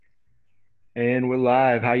And we're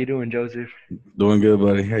live. How you doing, Joseph? Doing good,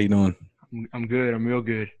 buddy. How you doing? I'm good. I'm real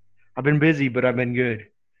good. I've been busy, but I've been good.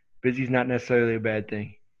 Busy's not necessarily a bad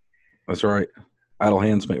thing. That's right. Idle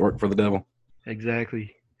hands make work for the devil.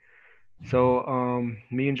 Exactly. So,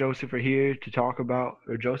 me and Joseph are here to talk about,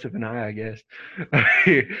 or Joseph and I guess, are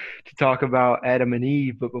here to talk about Adam and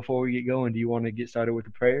Eve. But before we get going, do you want to get started with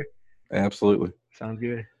a prayer? Absolutely. Sounds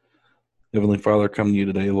good. Heavenly Father, come to you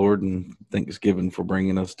today, Lord, and thanksgiving for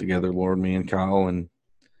bringing us together, Lord, me and Kyle, and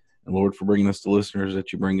Lord, for bringing us the listeners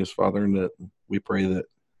that you bring us, Father, and that we pray that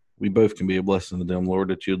we both can be a blessing to them, Lord,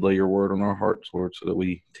 that you'd lay your word on our hearts, Lord, so that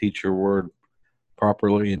we teach your word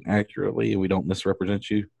properly and accurately, and we don't misrepresent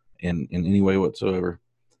you in any way whatsoever.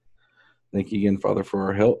 Thank you again, Father, for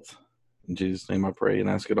our health. In Jesus' name I pray and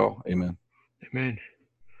ask it all. Amen. Amen.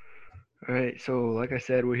 All right. So, like I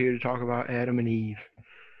said, we're here to talk about Adam and Eve.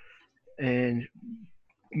 And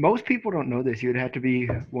most people don't know this. You'd have to be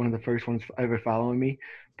one of the first ones ever following me.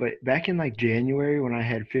 But back in like January, when I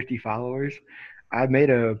had 50 followers, I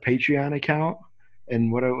made a Patreon account.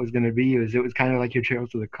 And what it was going to be is it was kind of like your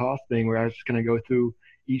Trails to the Cost thing, where I was just going to go through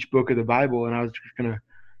each book of the Bible and I was just going to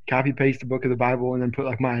copy paste the book of the Bible and then put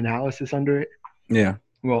like my analysis under it. Yeah.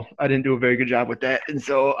 Well, I didn't do a very good job with that. And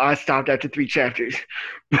so I stopped after three chapters.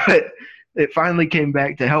 But it finally came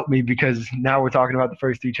back to help me because now we're talking about the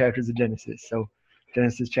first three chapters of Genesis. So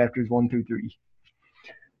Genesis chapters 1 through 3.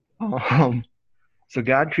 Um, so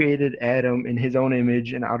God created Adam in his own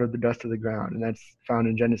image and out of the dust of the ground. And that's found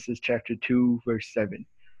in Genesis chapter 2, verse 7.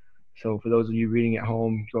 So for those of you reading at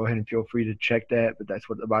home, go ahead and feel free to check that, but that's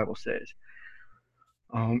what the Bible says.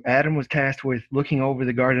 Adam was tasked with looking over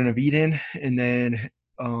the Garden of Eden, and then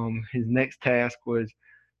his next task was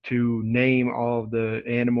to name all of the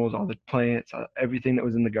animals, all the plants, everything that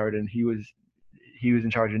was in the garden. He was in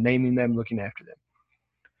charge of naming them, looking after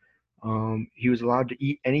them. He was allowed to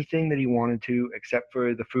eat anything that he wanted to, except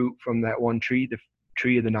for the fruit from that one tree, the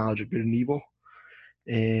tree of the knowledge of good and evil.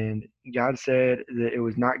 And God said that it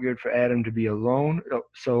was not good for Adam to be alone.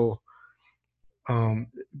 So um,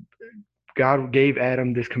 God gave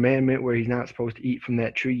Adam this commandment where he's not supposed to eat from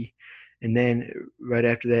that tree. And then right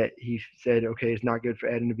after that, he said, okay, it's not good for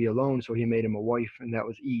Adam to be alone. So he made him a wife, and that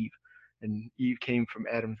was Eve. And Eve came from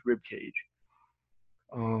Adam's rib cage.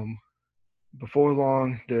 Um, Before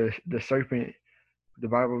long, the serpent, the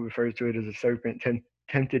Bible refers to it as a serpent,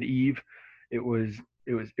 tempted Eve. It was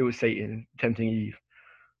Satan tempting Eve.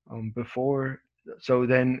 Before, so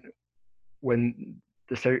then when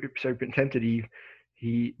the serpent tempted Eve,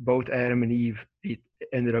 he both Adam and Eve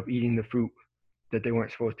ended up eating the fruit that they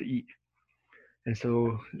weren't supposed to eat. And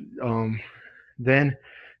so then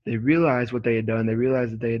they realized what they had done. They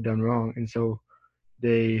realized that they had done wrong, and so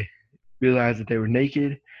they realized that they were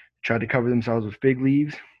naked, tried to cover themselves with fig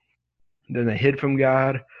leaves. Then they hid from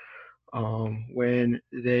God. When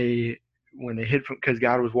they hid from, because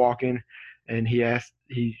God was walking, and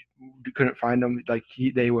he couldn't find them. Like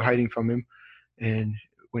they were hiding from him. And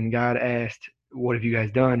when God asked, "What have you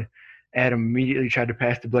guys done?" Adam immediately tried to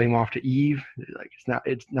pass the blame off to Eve. Like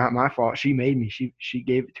it's not my fault. She made me. She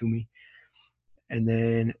gave it to me. And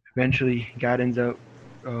then eventually God ends up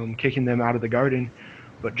kicking them out of the garden.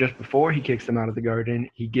 But just before he kicks them out of the garden,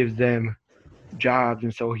 he gives them jobs.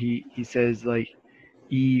 And so he says like,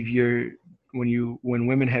 Eve, when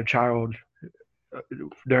women have child uh,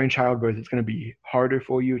 during childbirth, it's going to be harder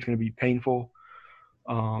for you. It's going to be painful.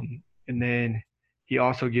 And then he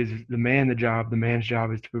also gives the man the job. The man's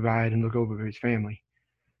job is to provide and look over his family.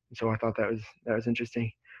 And so I thought that was interesting.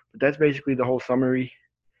 But that's basically the whole summary.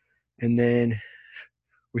 And then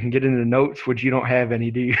we can get into the notes, which you don't have any,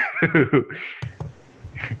 do you?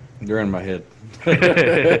 They're in my head. All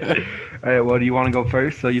right. Well, do you want to go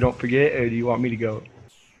first so you don't forget, or do you want me to go?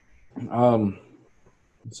 um,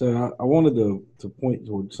 so I wanted to point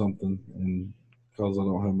towards something, and because I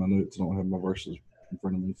don't have my notes, I don't have my verses in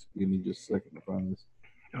front of me. So give me just a second to find this.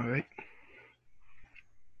 All right.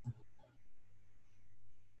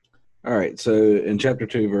 All right. So in chapter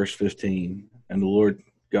 2, verse 15, and the Lord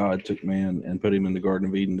God took man and put him in the Garden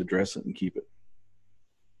of Eden to dress it and keep it.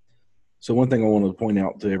 So one thing I want to point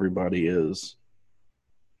out to everybody is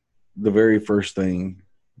the very first thing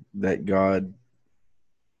that God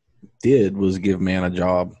did was give man a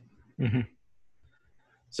job. Mm-hmm.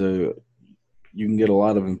 So you can get a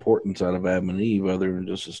lot of importance out of Adam and Eve other than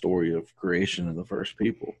just a story of creation and the first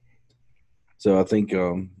people. So I think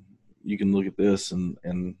you can look at this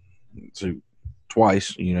and so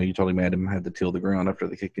twice, you told him Adam had to till the ground after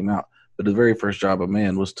they kicked him out. But the very first job of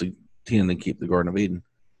man was to tend and keep the Garden of Eden.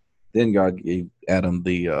 Then God gave Adam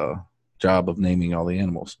the job of naming all the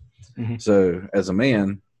animals. Mm-hmm. So as a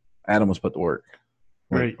man, Adam was put to work.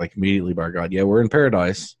 Right. like immediately by God. Yeah, we're in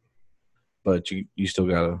paradise, but you still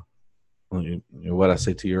gotta. You know, what I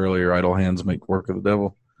said to you earlier, idle hands make work of the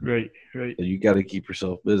devil. Right. Right. So you got to keep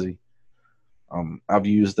yourself busy. I've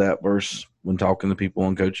used that verse when talking to people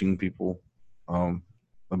and coaching people um,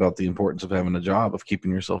 about the importance of having a job, of keeping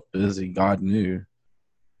yourself busy. God knew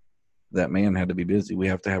that man had to be busy. We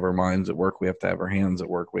have to have our minds at work. We have to have our hands at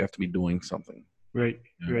work. We have to be doing something. Right.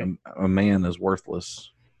 Right. A man is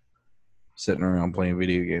worthless sitting around playing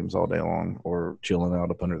video games all day long or chilling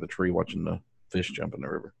out up under the tree watching the fish jump in the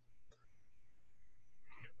river.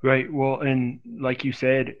 Right. Well, and like you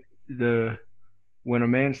said, when a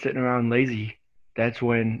man's sitting around lazy, that's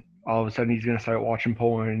when all of a sudden he's gonna start watching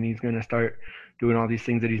porn and he's gonna start doing all these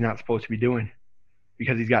things that he's not supposed to be doing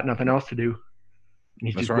because he's got nothing else to do and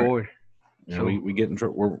he's That's just right. bored. You know, we get in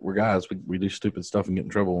trouble. We're guys. We do stupid stuff and get in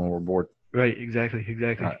trouble when we're bored. Right. Exactly.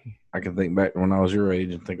 I can think back when I was your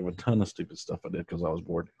age and think of a ton of stupid stuff I did because I was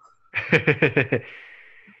bored.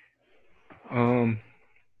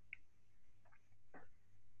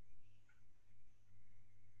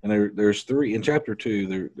 And there's three in chapter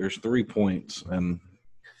 2. There's 3 points, and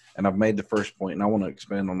I've made the first point, and I want to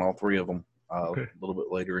expand on all 3 of them Okay. a little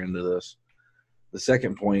bit later into this. The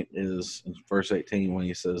second point is in verse 18 when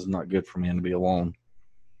he says, "Not good for man to be alone."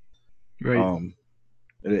 Right.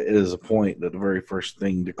 It is a point that the very first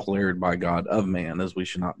thing declared by God of man is we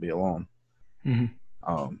should not be alone.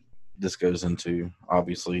 Mm-hmm. This goes into,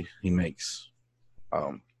 obviously, he makes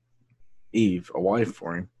Eve a wife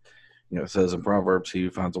for him. You know, it says in Proverbs, he who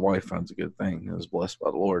finds a wife finds a good thing and is blessed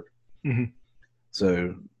by the Lord. Mm-hmm.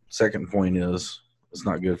 So, second point is it's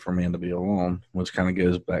not good for man to be alone, which kind of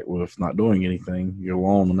goes back with not doing anything. You're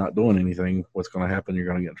alone and not doing anything. What's going to happen? You're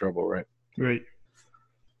going to get in trouble, right? Right.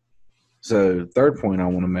 So, third point I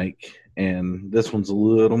want to make, and this one's a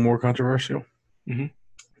little more controversial,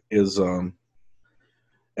 is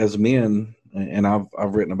as men, and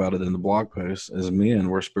I've written about it in the blog post, as men,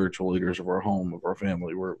 we're spiritual leaders of our home, of our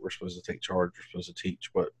family. We're supposed to take charge. We're supposed to teach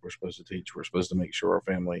what we're supposed to teach. We're supposed to make sure our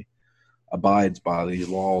family abides by these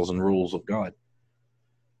laws and rules of God.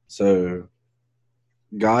 So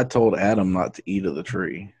God told Adam not to eat of the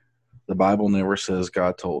tree. The Bible never says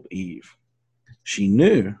God told Eve. She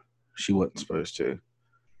knew she wasn't supposed to.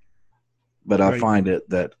 But I find it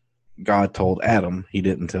that God told Adam, he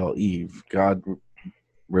didn't tell Eve. God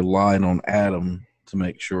relied on Adam to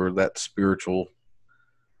make sure that spiritual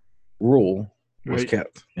rule was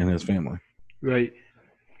kept in his family. Right.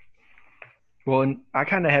 Well, and I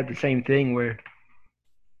kind of had the same thing where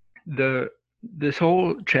this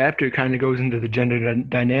whole chapter kind of goes into the gender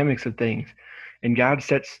dynamics of things, and God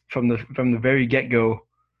sets from the very get-go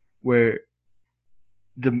where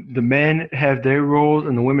the men have their roles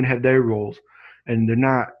and the women have their roles, and they're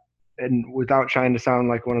not. And without trying to sound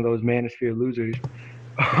like one of those manosphere losers,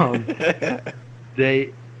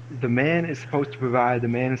 the man is supposed to provide. The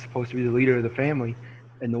man is supposed to be the leader of the family,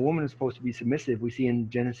 and the woman is supposed to be submissive. We see in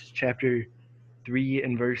Genesis chapter 3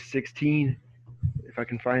 and verse 16, if I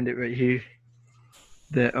can find it right here,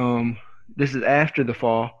 that this is after the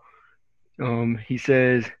fall. He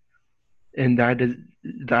says, "And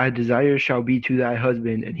thy desire shall be to thy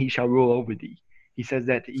husband, and he shall rule over thee." He says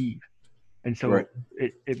that to Eve, and so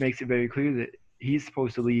it makes it very clear that he's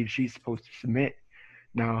supposed to lead, she's supposed to submit.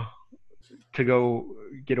 Now, to go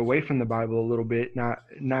get away from the Bible a little bit, not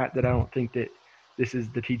that I don't think that this is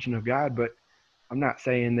the teaching of God, but I'm not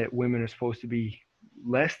saying that women are supposed to be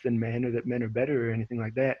less than men or that men are better or anything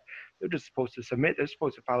like that. They're just supposed to submit. They're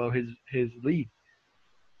supposed to follow his lead.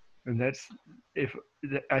 And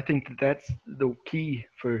I think that's the key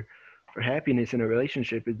for happiness in a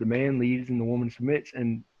relationship is the man leads and the woman submits.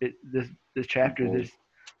 And this chapter, this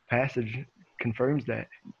passage confirms that.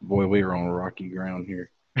 Boy, we are on rocky ground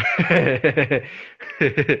here.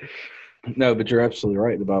 No, but you're absolutely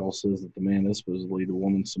right. The Bible says that the man is supposed to lead, the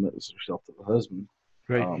woman submits herself to the husband.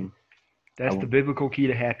 Right. That's the biblical key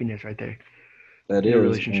to happiness right there. That is,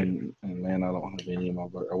 relationship. And man, I don't have any of my.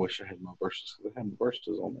 I wish I had my verses. I have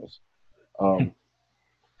verses on this.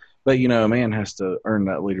 But you know, a man has to earn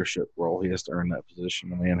that leadership role. He has to earn that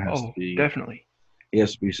position. A man has to be definitely. He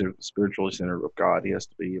has to be spiritually centered with God. He has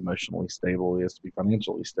to be emotionally stable. He has to be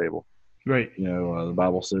financially stable. Right. You know, the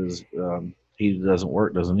Bible says, "He who doesn't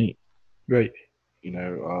work doesn't eat." Right. You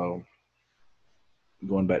know,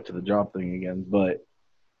 going back to the job thing again, but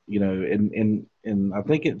you know, in I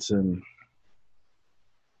think it's in.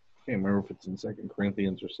 I can't remember if it's in 2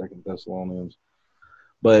 Corinthians or 2 Thessalonians,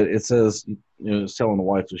 but it says, you know, it's telling the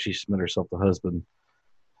wife that she submit herself to the husband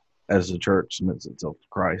as the church submits itself to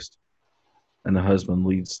Christ, and the husband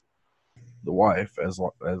leads the wife as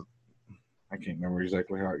I can't remember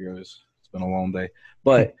exactly how it goes. It's been a long day.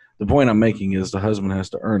 But the point I'm making is the husband has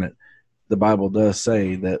to earn it. The Bible does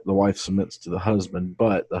say that the wife submits to the husband,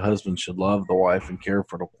 but the husband should love the wife and care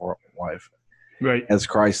for the wife Right. as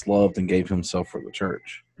Christ loved and gave himself for the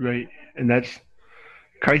church. Right. And that's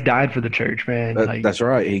Christ died for the church, man. That's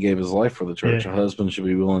right. He gave his life for the church. Yeah. A husband should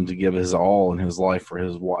be willing to give his all in his life for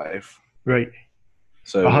his wife. Right.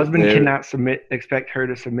 So a husband cannot expect her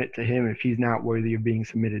to submit to him if he's not worthy of being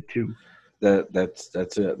submitted to. That's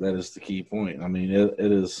it. That is the key point. I mean, it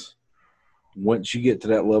is, once you get to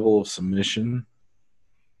that level of submission,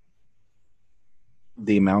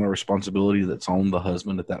 the amount of responsibility that's on the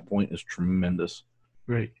husband at that point is tremendous.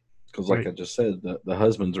 Right. Because like I just said, the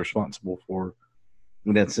husband's responsible for,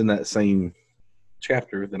 and that's in that same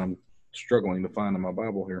chapter that I'm struggling to find in my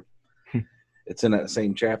Bible here. It's in that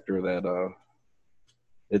same chapter that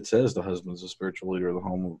it says the husband's the spiritual leader of the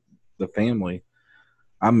home, the family.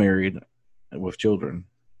 I'm married with children.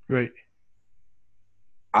 Right.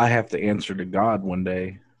 I have to answer to God one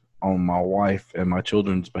day on my wife and my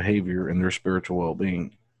children's behavior and their spiritual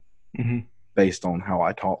well-being, based on how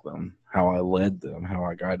I taught them, how I led them, how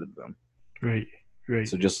I guided them. Right. Right.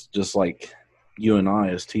 So just like you and I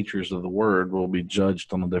as teachers of the word will be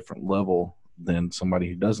judged on a different level than somebody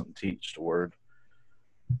who doesn't teach the word.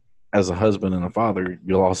 As a husband and a father,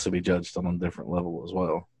 you'll also be judged on a different level as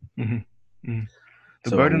well. The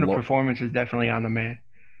burden of performance is definitely on the man.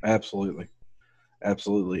 Absolutely.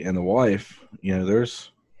 Absolutely. And the wife, I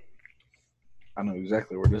know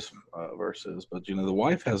exactly where this verse is, but the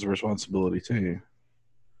wife has a responsibility too.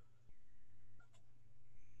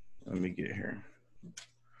 Let me get here.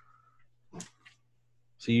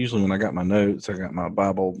 See, usually when I got my notes, I got my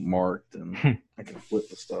Bible marked and I can flip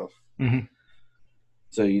the stuff.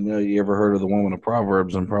 So, you ever heard of the woman of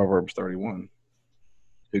Proverbs in Proverbs 31?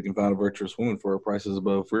 Who can find a virtuous woman for her prices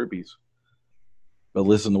above rubies? But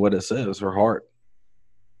listen to what it says. The heart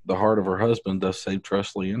of her husband doth save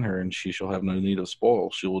trustfully in her, and she shall have no need of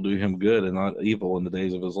spoil. She will do him good and not evil in the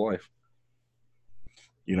days of his life.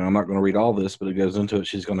 I'm not going to read all this, but it goes into it.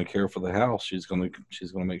 She's going to care for the house. She's going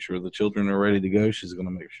to make sure the children are ready to go. She's going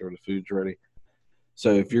to make sure the food's ready.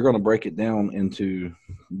 So if you're going to break it down into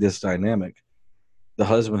this dynamic, the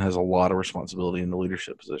husband has a lot of responsibility in the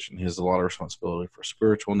leadership position. He has a lot of responsibility for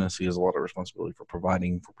spiritualness. He has a lot of responsibility for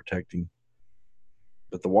providing, for protecting.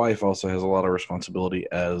 But the wife also has a lot of responsibility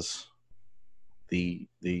as the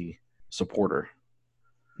supporter.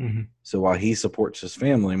 So while he supports his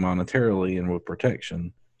family monetarily and with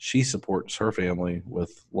protection, she supports her family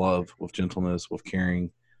with love, with gentleness, with caring,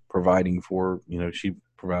 providing for, she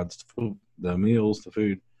provides the food, the meals, the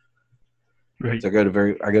food. Right. So I go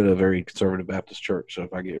to a very conservative Baptist church. So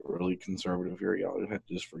if I get really conservative here, y'all have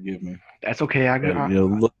to just forgive me. That's okay. I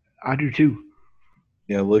do too.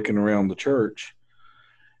 Yeah, looking around the church,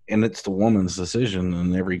 and it's the woman's decision,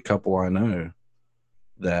 and every couple I know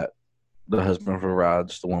that the husband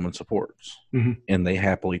provides, the woman supports, and they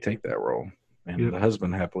happily take that role. And the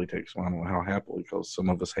husband happily takes one. I don't know how happily, because some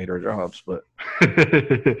of us hate our jobs, but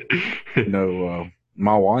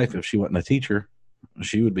my wife, if she wasn't a teacher,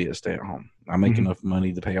 she would be a stay-at-home. I make enough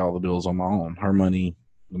money to pay all the bills on my own. Her money,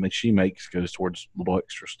 the money she makes, goes towards little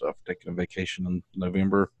extra stuff. Taking a vacation in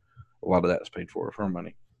November, a lot of that's paid for with her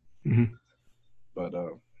money. But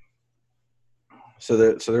so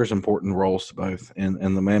there's important roles to both, and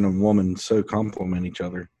the man and woman so complement each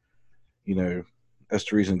other. That's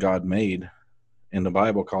the reason God made, and the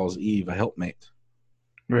Bible calls Eve a helpmate.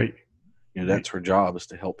 Right. That's her job, is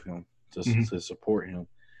to help him, to support him.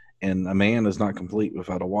 And a man is not complete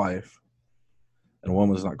without a wife, and a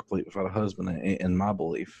woman is not complete without a husband. In my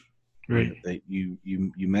belief, right, that you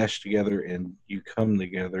mesh together and you come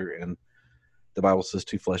together, and the Bible says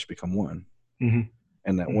two flesh become one.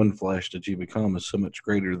 And that one flesh that you become is so much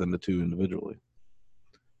greater than the two individually.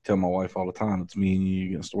 I tell my wife all the time, it's me and you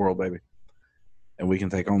against the world, baby. And we can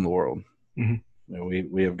take on the world.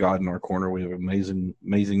 We have God in our corner. We have amazing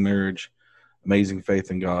marriage, amazing faith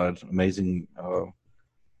in God, amazing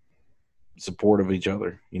support of each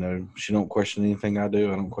other. She don't question anything I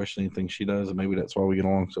do. I don't question anything she does. And maybe that's why we get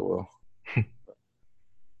along so well.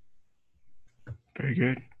 Very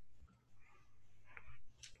good.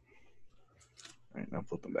 All right, now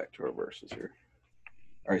flipping back to our verses here.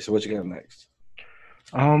 All right, so what you got next?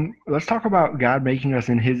 Let's talk about God making us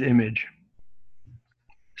in his image.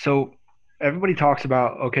 So everybody talks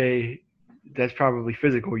about, okay, that's probably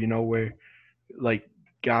physical, where like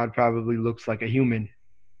God probably looks like a human,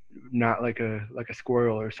 not like a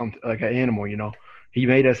squirrel or something, like an animal, He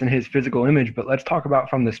made us in his physical image. But let's talk about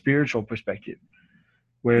from the spiritual perspective,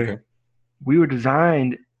 where we were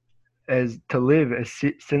designed to live as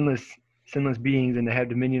sinless sinless beings and to have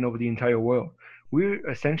dominion over the entire world. We're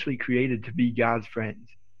essentially created to be God's friends,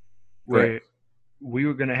 where Right. we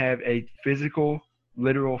were going to have a physical,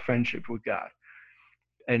 literal friendship with God.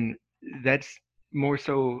 And that's more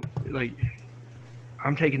so like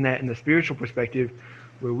I'm taking that in the spiritual perspective,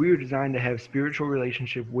 where we were designed to have spiritual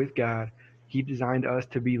relationship with God. He designed us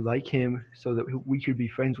to be like him so that we could be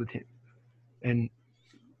friends with him. And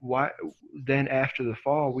why then after the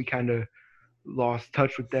fall, we kind of lost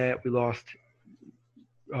touch with that. We lost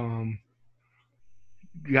um,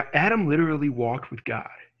 Adam literally walked with God.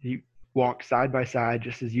 He walked side by side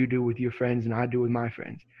just as you do with your friends and I do with my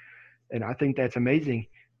friends. And I think that's amazing.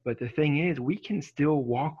 But the thing is, we can still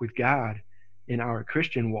walk with God in our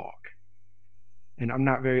Christian walk. And I'm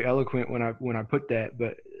not very eloquent when I put that,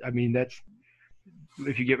 but I mean that's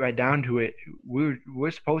if you get right down to it,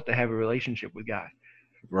 we're supposed to have a relationship with God.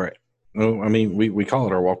 Right. No, I mean, we call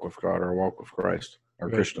it our walk with God, our walk with Christ, our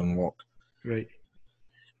Right. Christian walk. Right.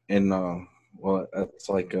 And well, that's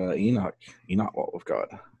like Enoch. Enoch walked with God.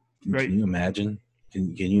 Right. Can you imagine?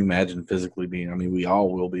 Can you imagine physically being? I mean, we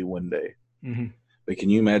all will be one day. Mm-hmm. But can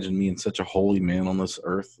you imagine being such a holy man on this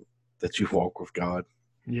earth that you walk with God?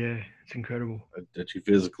 Yeah, it's incredible. That you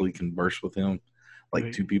physically converse with Him like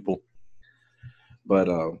Right. two people. But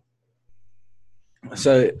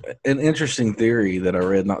so an interesting theory that I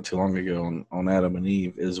read not too long ago on Adam and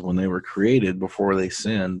Eve is when they were created before they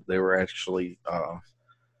sinned, they were actually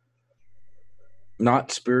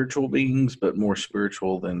not spiritual beings, but more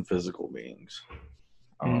spiritual than physical beings.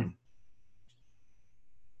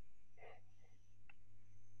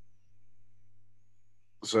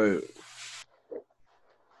 So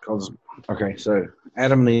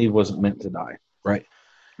Adam and Eve wasn't meant to die, right?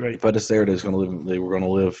 Right. They put us there. They were going to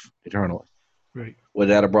live eternally. Right. Would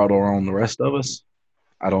that have brought on the rest of us?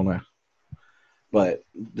 I don't know. But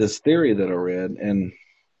this theory that I read, and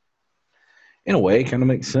in a way, it kind of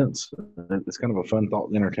makes sense. It's kind of a fun thought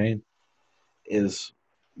to entertain. Is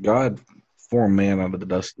God formed man out of the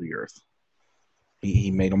dust of the earth?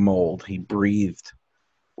 He made a mold. He breathed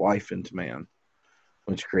life into man,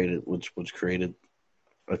 which created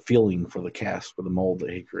a feeling for the cast, for the mold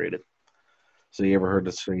that he created. So you ever heard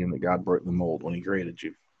the saying that God broke the mold when he created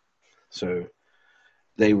you? So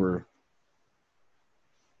they were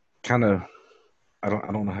kind of, I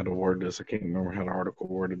don't know how to word this. I can't remember how the article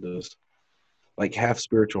worded this. Like half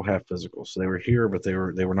spiritual, half physical. So they were here, but they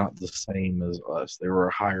were not the same as us. They were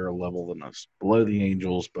a higher level than us, below the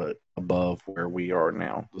angels, but above where we are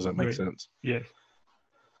now. Does that make sense? Yes.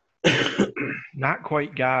 Not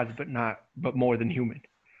quite gods, but more than human.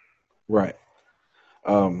 Right.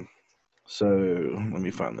 So let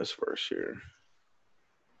me find this verse here.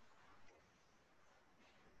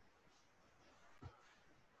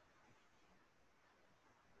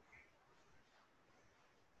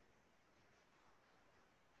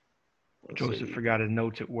 Joseph forgot his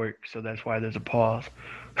notes at work, so that's why there's a pause.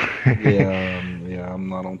 Yeah, I'm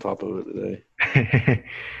not on top of it today.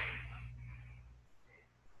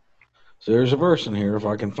 So there's a verse in here, if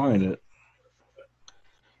I can find it,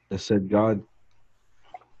 that said God.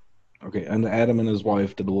 Okay, and Adam and his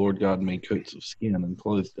wife did the Lord God made coats of skin and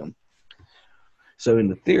clothed them. So in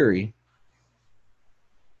the theory,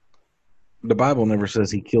 the Bible never says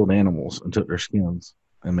he killed animals and took their skins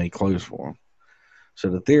and made clothes for them. So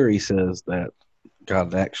the theory says that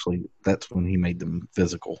God actually, that's when he made them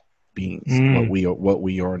physical beings. What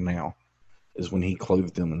we are now is when he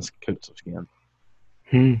clothed them in coats of skin.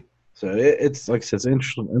 So it's like I said, it's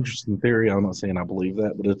an interesting theory. I'm not saying I believe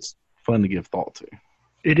that, but it's fun to give thought to.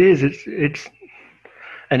 It is. It's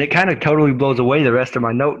and it kind of totally blows away the rest of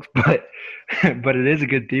my notes, but it is a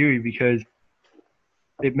good theory because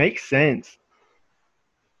it makes sense.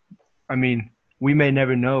 I mean, we may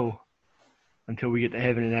never know until we get to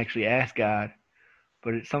heaven and actually ask God,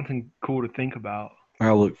 but it's something cool to think about.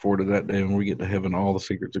 I look forward to that day when we get to heaven. All the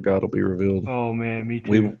secrets of God will be revealed. Oh man, me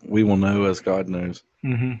too. We will know as God knows.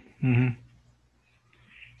 I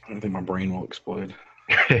think my brain will explode.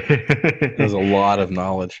 There's a lot of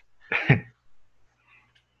knowledge.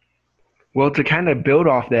 Well, to kind of build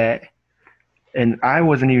off that, and I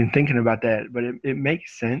wasn't even thinking about that, but it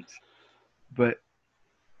makes sense. But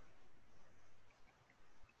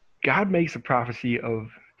God makes a prophecy of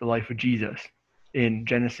the life of Jesus in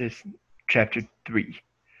Genesis chapter 3.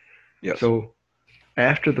 Yes. So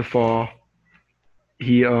after the fall,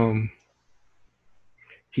 he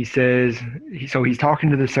says he's talking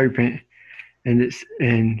to the serpent, and this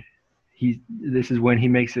is when he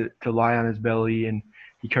makes it to lie on his belly and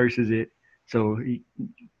he curses it. So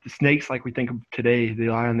the snakes, like we think of today, they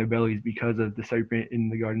lie on their bellies because of the serpent in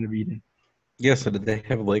the Garden of Eden. Yes. So did they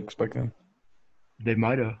have legs back then? They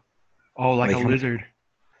might have. Oh, like Like a lizard.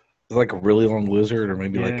 like a really long lizard, or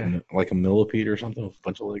maybe like Yeah, a millipede or something with a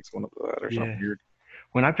bunch of legs going up to that, or yeah. something weird.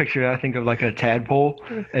 When I picture it, I think of like a tadpole,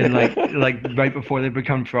 and like right before they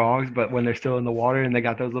become frogs, but when they're still in the water and they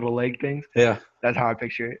got those little leg things. Yeah, That's how I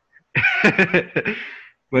picture it.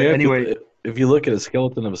 But yeah. anyway, If you look at a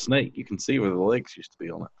skeleton of a snake, you can see where the legs used to be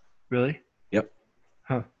on it. really? Yep,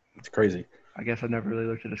 Huh. it's crazy. I guess I've never really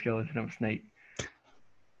looked at a skeleton of a snake.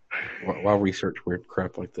 Why research weird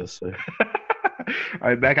crap like this? So. All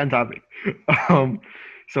right, back on topic. Um,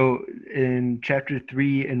 so in chapter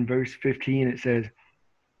 3 and verse 15, it says,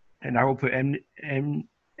 "And I will put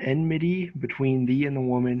enmity between thee and the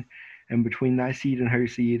woman, and between thy seed and her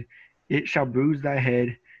seed. It shall bruise thy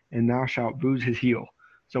head, and thou shalt bruise his heel."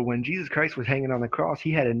 So when Jesus Christ was hanging on the cross,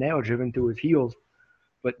 he had a nail driven through his heels,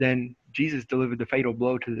 but then Jesus delivered the fatal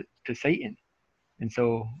blow to Satan. And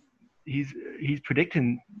so he's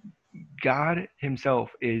predicting, God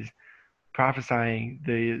himself is prophesying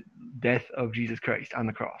the death of Jesus Christ on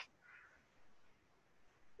the cross.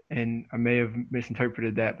 And I may have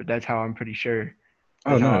misinterpreted that, but that's how I'm pretty sure.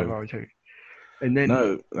 Oh That's how I've no, always heard. And then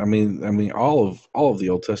no. I mean, all of the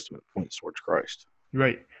Old Testament points towards Christ.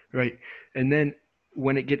 right, right. And then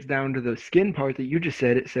when it gets down to the skin part that you just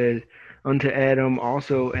said, it says, "Unto Adam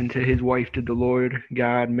also and to his wife did the Lord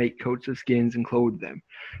God make coats of skins and clothe them."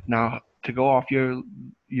 Now, to go off your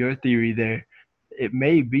theory there, it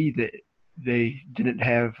may be that they didn't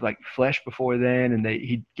have like flesh before then, and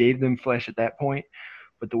he gave them flesh at that point.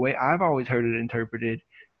 But the way I've always heard it interpreted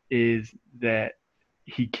is that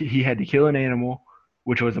he had to kill an animal,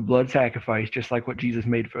 which was a blood sacrifice, just like what Jesus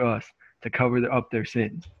made for us to cover up their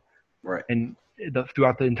sins. Right. And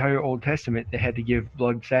throughout the entire Old Testament, they had to give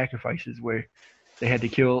blood sacrifices where they had to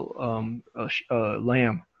kill a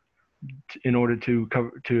lamb in order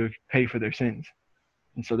to pay for their sins.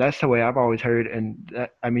 And so that's the way I've always heard. And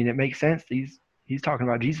that, I mean, it makes sense. He's talking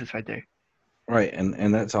about Jesus right there. Right,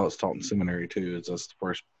 and that's how it's taught in seminary too. Is that's the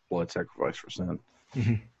first blood sacrifice for sin,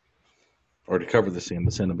 Mm-hmm. or to cover the sin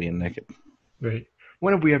of being naked. Right.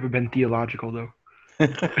 When have we ever been theological though?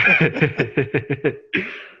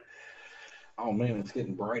 Oh man, it's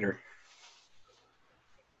getting brighter.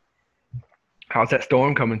 How's that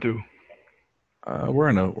storm coming through? We're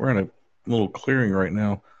in a little clearing right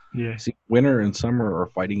now. Yeah. See, winter and summer are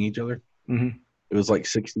fighting each other. Mm-hmm. It was like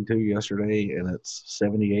 62 yesterday, and it's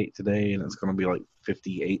 78 today, and it's going to be like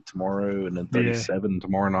 58 tomorrow, and then Yeah. 37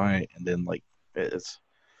 tomorrow night, and then like it's.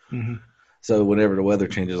 Mm-hmm. So whenever the weather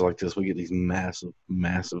changes like this, we get these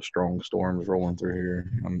massive strong storms rolling through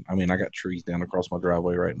here. I mean, I got trees down across my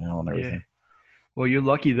driveway right now and everything. Yeah. Well, you're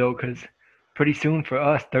lucky though, because pretty soon for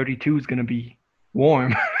us, 32 is going to be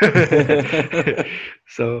warm.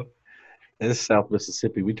 So, This is South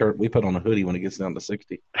Mississippi. We put on a hoodie when it gets down to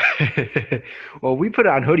 60. well, we put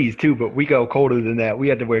on hoodies too, but we go colder than that. We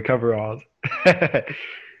had to wear coveralls.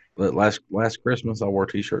 But last Christmas, I wore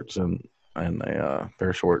t-shirts and a pair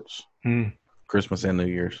of shorts. Christmas and New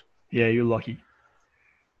Year's. Yeah, you're lucky.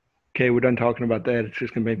 Okay, we're done talking about that. It's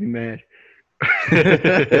just gonna make me mad.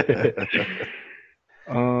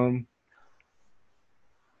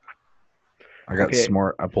 I got Okay.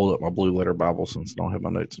 smart. I pulled up my blue letter Bible since I don't have my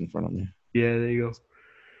notes in front of me. Yeah, there you go.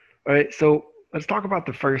 All right, so let's talk about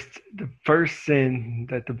the first sin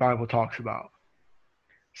that the Bible talks about.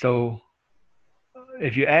 So,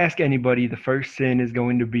 if you ask anybody, the first sin is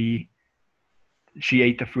going to be she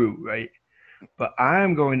ate the fruit, right? But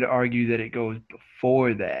I'm going to argue that it goes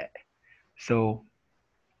before that. So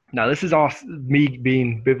now this is all me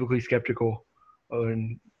being biblically skeptical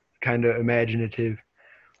and kind of imaginative,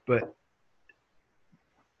 but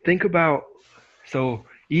think about, so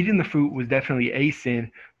eating the fruit was definitely a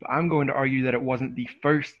sin, but I'm going to argue that it wasn't the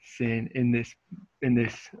first sin in this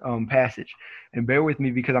passage. And bear with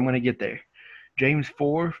me because I'm going to get there. James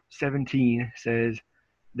 4:17 says,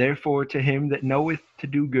 "Therefore to him that knoweth to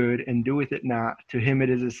do good and doeth it not, to him it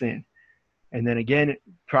is a sin." And then again,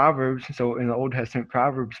 Proverbs, so in the Old Testament,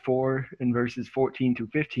 Proverbs 4 and verses 14 to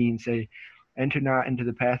 15 say, "Enter not into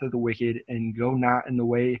the path of the wicked, and go not in the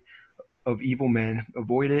way of evil men.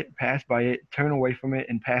 Avoid it, pass by it, turn away from it,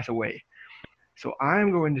 and pass away." So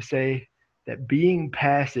I'm going to say that being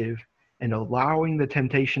passive and allowing the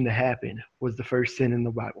temptation to happen was the first sin in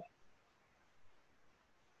the Bible.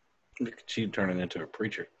 Look at you turning into a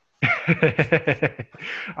preacher.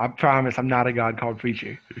 I promise I'm not a God called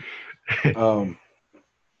preacher. You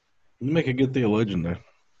make a good theologian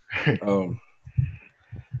though.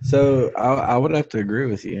 So I would have to agree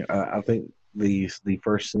with you. I think the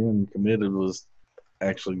first sin committed was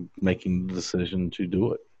actually making the decision to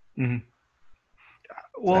do it. Mm-hmm.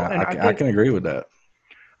 Well, and I can agree with that.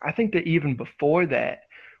 I think that even before that,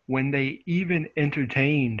 when they even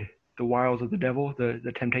entertained the wiles of the devil,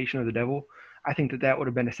 the temptation of the devil, I think that would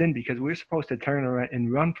have been a sin because we're supposed to turn around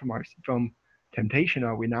and run from temptation,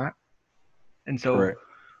 are we not? And so Correct.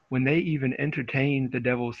 when they even entertained the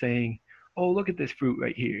devil saying, "Oh, look at this fruit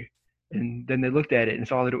right here," and then they looked at it and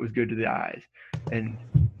saw that it was good to the eyes, and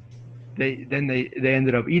they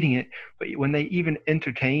ended up eating it. But when they even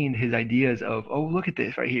entertained his ideas of, "Oh, look at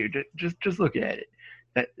this right here, just look at it,"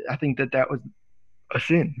 that I think that was a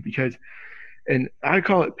sin because, and I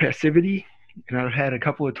call it passivity. And I've had a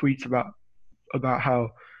couple of tweets about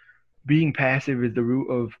how being passive is the root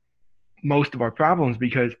of most of our problems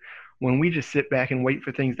because when we just sit back and wait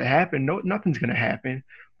for things to happen, nothing's going to happen.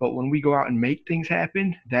 But when we go out and make things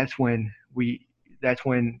happen, that's when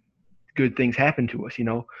good things happen to us, you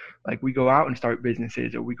know? Like we go out and start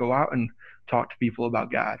businesses or we go out and talk to people about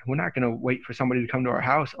God. We're not going to wait for somebody to come to our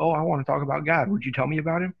house. Oh, I want to talk about God. Would you tell me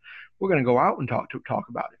about him? We're going to go out and talk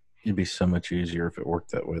about it. It'd be so much easier if it worked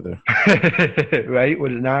that way, though. Right?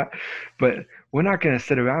 Would it not? But we're not going to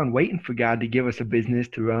sit around waiting for God to give us a business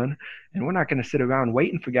to run. And we're not going to sit around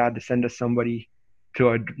waiting for God to send us somebody to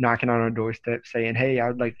our knocking on our doorstep saying, "Hey, I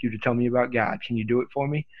would like you to tell me about God. Can you do it for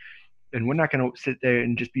me?" And we're not going to sit there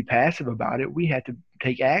and just be passive about it. We had to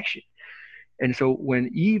take action. And so when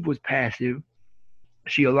Eve was passive,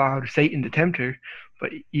 she allowed Satan to tempt her.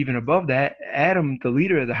 But even above that, Adam, the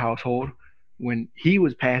leader of the household, when he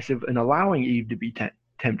was passive in allowing Eve to be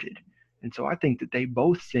tempted. And so I think that they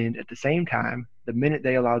both sinned at the same time the minute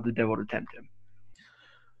they allowed the devil to tempt them.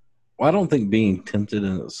 Well, I don't think being tempted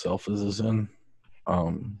in itself is a sin.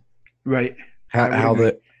 Right.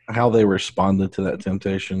 How they responded to that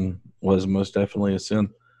temptation was most definitely a sin.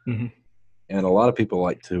 Mm-hmm. And a lot of people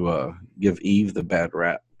like to give Eve the bad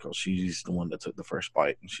rap because she's the one that took the first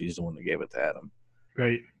bite and she's the one that gave it to Adam.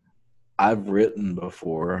 Right. I've written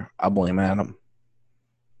before, I blame Adam.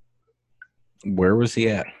 Where was he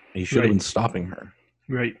at? He should have been stopping her.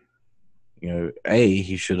 Right. You know,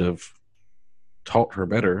 he should have taught her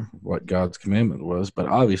better what God's commandment was. But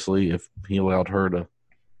obviously, if he allowed her to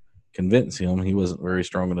convince him, he wasn't very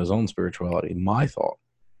strong in his own spirituality. My thought.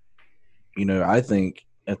 You know, I think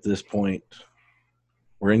at this point,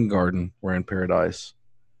 we're in garden, we're in paradise.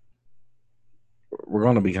 We're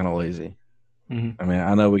going to be kind of lazy. Mm-hmm. I mean,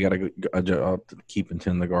 I know we got a job to keep and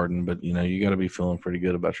tend the garden, but, you know, you got to be feeling pretty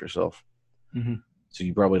good about yourself. Mm-hmm. So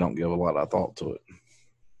you probably don't give a lot of thought to it.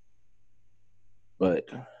 But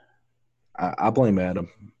I blame Adam.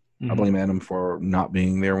 Mm-hmm. I blame Adam for not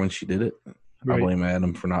being there when she did it. Right. I blame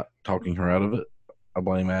Adam for not talking her out of it. I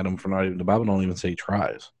blame Adam for not even, the Bible don't even say he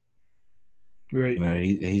tries. Right. You know,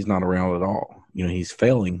 he's not around at all. You know, he's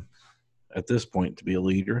failing at this point to be a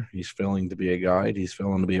leader. He's failing to be a guide. He's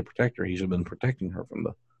failing to be a protector. He should have been protecting her from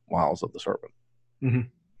the wiles of the serpent. Mm-hmm.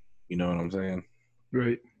 You know what I'm saying?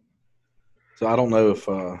 Right. So I don't know if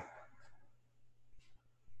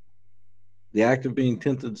the act of being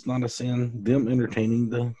tempted is not a sin. Them entertaining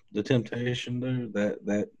the temptation, though,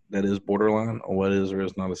 that is borderline on what is or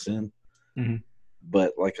is not a sin. Mm-hmm.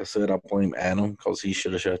 But like I said, I blame Adam because he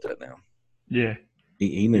should have shut that down. Yeah.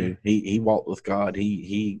 He knew. Yeah. He walked with God.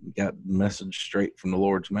 He got the message straight from the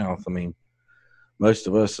Lord's mouth. I mean, most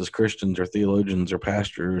of us as Christians or theologians or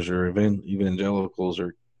pastors or evangelicals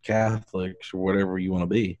or Catholics or whatever you want to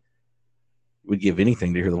be, would give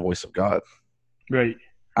anything to hear the voice of God. Right.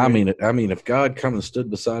 I mean, if God come and stood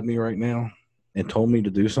beside me right now and told me to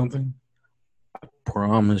do something, I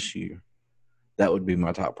promise you that would be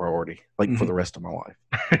my top priority, like for the rest of my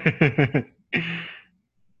life.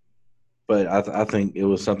 But I think it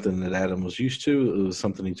was something that Adam was used to. It was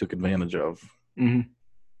something he took advantage of. Mm-hmm.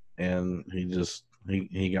 And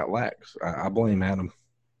he got lax. I blame Adam.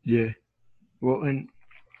 Yeah. Well, and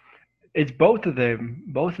it's both of them.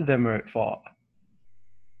 Both of them are at fault.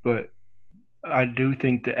 But I do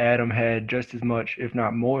think that Adam had just as much, if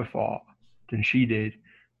not more, fault than she did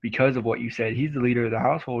because of what you said. He's the leader of the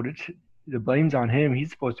household. The blame's on him.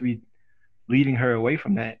 He's supposed to be leading her away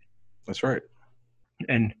from that. That's right.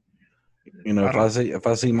 And you know, if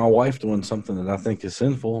I see my wife doing something that I think is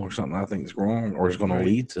sinful or something I think is wrong or is going to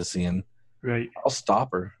lead to sin, right, I'll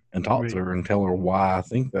stop her and talk to her and tell her why I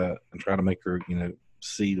think that and try to make her, you know,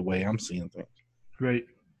 see the way I'm seeing things. Right.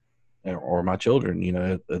 Or my children, you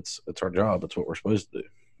know, it's our job. It's what we're supposed to do.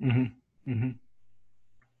 Mm-hmm. Mm-hmm.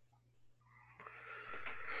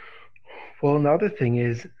 Well, another thing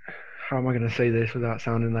is, how am I going to say this without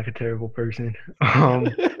sounding like a terrible person? All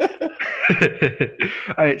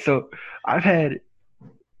right, so I've had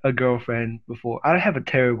a girlfriend before. I have a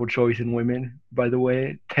terrible choice in women, by the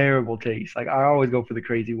way. Terrible taste. Like, I always go for the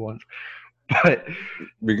crazy ones. But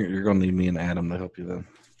you're going to need me and Adam to help you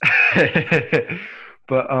then.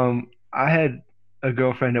 But I had a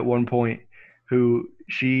girlfriend at one point who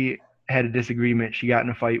she had a disagreement. She got in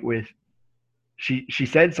a fight with. She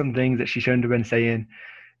said some things that she shouldn't have been saying,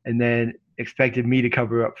 and then expected me to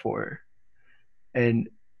cover up for her. And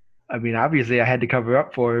I mean, obviously, I had to cover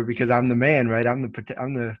up for her because I'm the man, right? I'm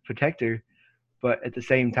the protector. But at the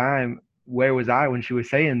same time, where was I when she was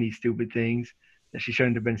saying these stupid things that she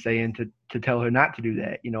shouldn't have been saying to tell her not to do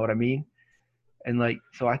that? You know what I mean? And like,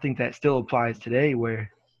 so I think that still applies today, where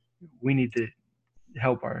we need to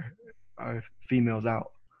help our females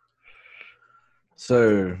out.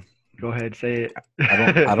 So Go ahead, say it.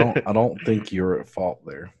 I don't think you're at fault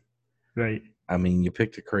there. Right. I mean, you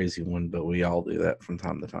picked a crazy one, but we all do that from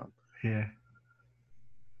time to time. Yeah.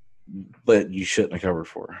 But you shouldn't have covered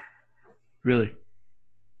for her. Really?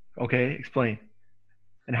 Okay, explain.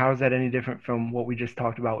 And how is that any different from what we just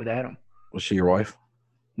talked about with Adam? Was she your wife?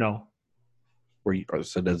 No.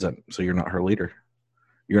 So does that? So you're not her leader.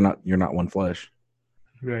 You're not one flesh.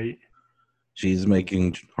 Right. She's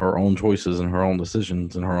making her own choices and her own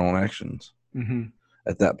decisions and her own actions. Mm-hmm.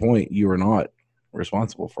 At that point, you are not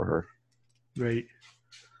responsible for her. Right.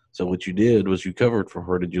 So what you did was you covered for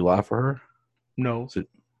her. Did you lie for her? No. So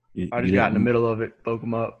I just got in the middle of it, spoke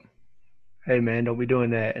him up. Hey man, don't be doing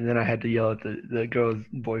that. And then I had to yell at the girl's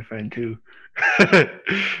boyfriend too.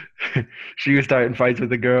 She was starting fights with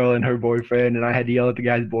the girl and her boyfriend, and I had to yell at the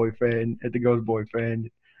guy's boyfriend, at the girl's boyfriend.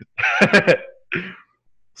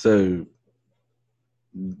 So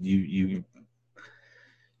you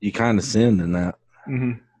kind of sinned in that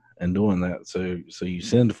mm-hmm. and doing that. So you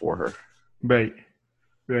sinned for her. Right.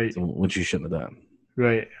 Right. So, which you shouldn't have done.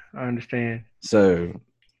 Right. I understand. So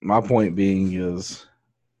my point being is.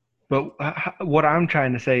 But what I'm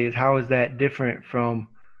trying to say is, how is that different from?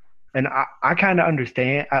 And I kind of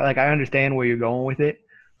understand. I understand where you're going with it,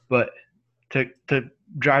 but to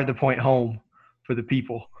drive the point home for the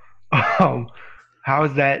people, how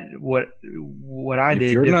is that what I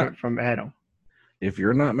did different from Adam? If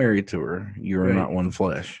you're not married to her, you are Right. not one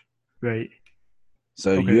flesh. Right.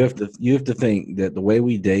 So Okay. you have to think that the way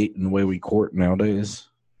we date and the way we court nowadays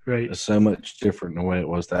Right. is so much different than the way it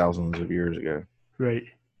was thousands of years ago. Right.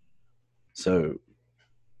 So,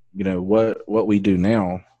 you know, what we do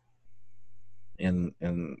now in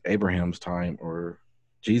Abraham's time or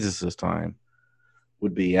Jesus's time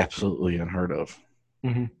would be absolutely unheard of.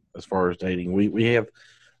 Mm-hmm. As far as dating. We have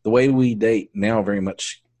the way we date now very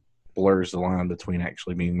much blurs the line between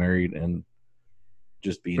actually being married and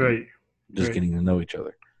just being Right. getting to know each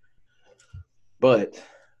other. But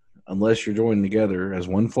unless you're joined together as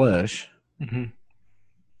one flesh, mm-hmm.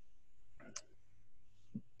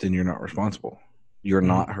 then you're not responsible. You're mm-hmm.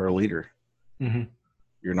 not her leader. Mm-hmm.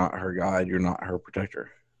 You're not her guide. You're not her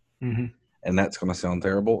protector. Mm-hmm. And that's going to sound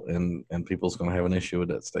terrible, and people's going to have an issue with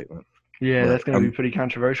that statement. Yeah, that's going to be pretty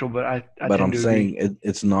controversial, but I'm saying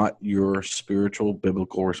it's not your spiritual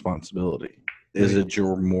biblical responsibility. Is it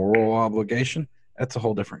your moral obligation? That's a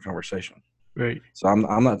whole different conversation. Right. So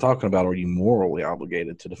I'm not talking about are you morally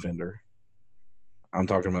obligated to defend her. I'm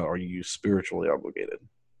talking about are you spiritually obligated.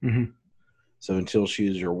 Mm-hmm. So until she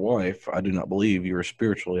is your wife, I do not believe you are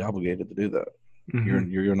spiritually obligated to do that.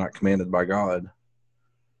 Mm-hmm. You're not commanded by God,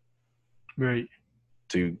 right,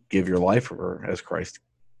 to give your life for her as Christ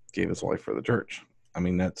gave his life for the church. I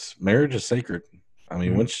mean, marriage is sacred. I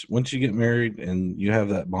mean, mm-hmm. once you get married and you have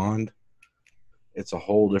that bond, it's a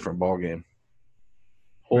whole different ballgame,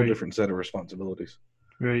 whole different set of responsibilities.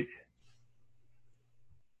 Right.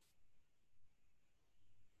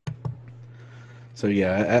 So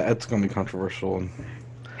yeah, that's going to be controversial, and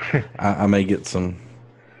I may get some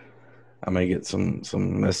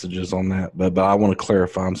messages on that, but I want to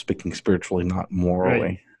clarify. I'm speaking spiritually, not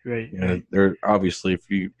morally. Right. You know, there obviously, if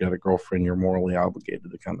you got a girlfriend, you're morally obligated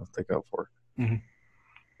to kind of take up for her. Mm-hmm.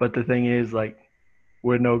 But the thing is, like,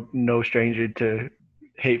 we're no stranger to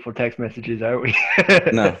hateful text messages, are we?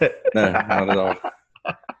 No, not at all.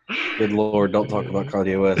 Good Lord, don't talk about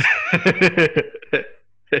Kanye West.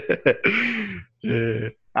 Yeah.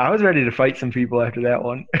 I was ready to fight some people after that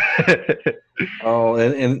one. Oh,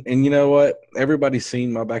 and you know what? Everybody's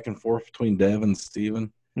seen my back and forth between Dev and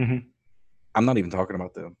Steven. Mm-hmm. I'm not even talking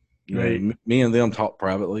about them. You right. know, me and them talk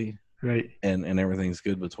privately. Right. And everything's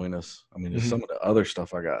good between us. I mean, there's some of the other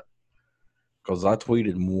stuff I got. Because I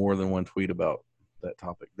tweeted more than one tweet about that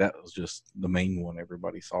topic. That was just the main one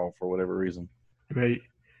everybody saw for whatever reason. Right.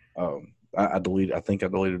 I think I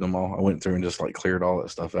deleted them all. I went through and just like cleared all that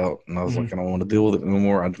stuff out. And I was like, I don't want to deal with it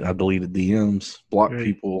anymore. I deleted DMs, blocked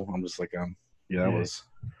people. I'm just like, I'm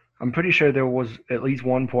pretty sure there was at least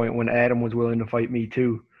one point when Adam was willing to fight me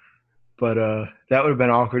too. But that would have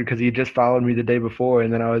been awkward because he just followed me the day before,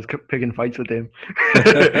 and then I was picking fights with him.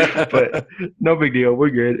 But no big deal.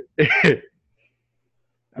 We're good.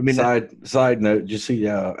 I mean, Side note, did you see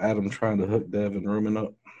Adam trying to hook Dev and Roman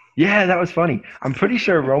up? yeah, that was funny. I'm pretty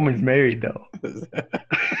sure Roman's married though.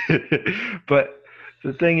 But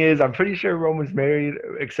the thing is, I'm pretty sure Roman's married,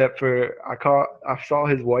 except for I saw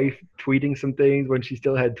his wife tweeting some things when she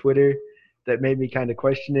still had Twitter that made me kind of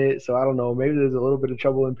question it. So I don't know. Maybe there's a little bit of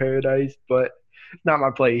trouble in paradise, but it's not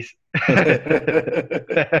my place.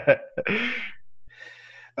 I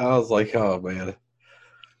was like, oh man,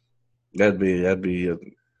 that'd be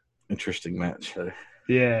an interesting match.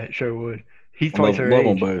 Yeah, it sure would. He's I twice her love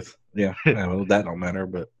them age. both. Yeah, well, that don't matter,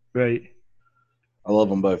 but Right. I love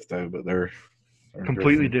them both though. But they're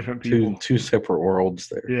Completely different people. Two separate worlds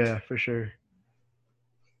there. Yeah, for sure.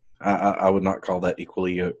 I would not call that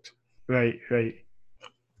equally yoked. Right.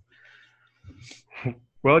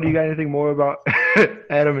 Well, do you got anything more about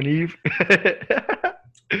Adam and Eve? I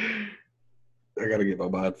got to get my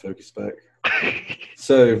mind focused back.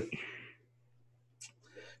 So,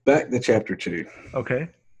 back to chapter 2. Okay.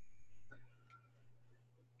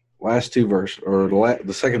 Last two verse, or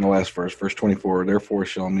the second to last verse, verse 24. Therefore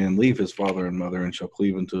shall a man leave his father and mother and shall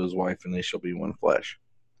cleave unto his wife, and they shall be one flesh.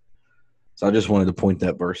 So I just wanted to point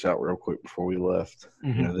that verse out real quick before we left.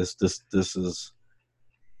 Mm-hmm. You know, this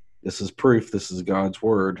is proof. This is God's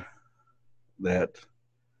word that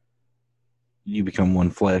you become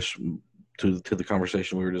one flesh. To the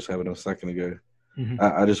conversation we were just having a second ago, mm-hmm.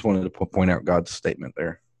 I just wanted to point out God's statement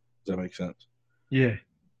there. Does that make sense? Yeah.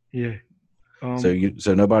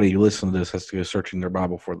 So nobody who listens to this has to go searching their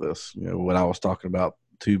Bible for this. You know what I was talking about,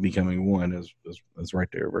 two becoming one is right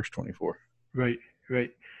there, verse 24. Right.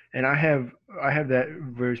 And I have that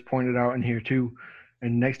verse pointed out in here too.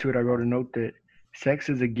 And next to it, I wrote a note that sex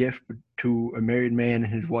is a gift to a married man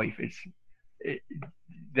and his wife.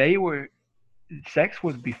 Sex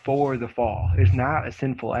was before the fall. It's not a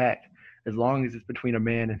sinful act as long as it's between a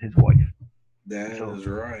man and his wife. That is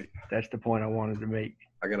right. That's the point I wanted to make.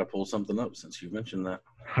 I got to pull something up since you mentioned that.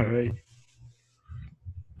 All right.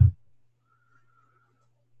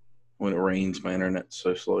 When it rains, my internet's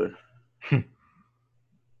so slow.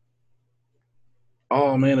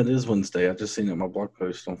 Oh, man, it is Wednesday. I just seen it in my blog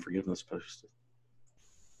post on forgiveness posted.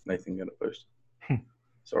 Nathan got it posted.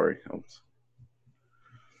 Sorry.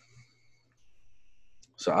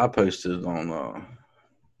 So I posted on a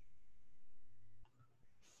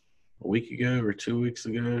week ago or 2 weeks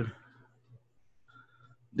ago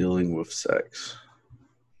dealing with sex.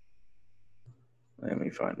 Let me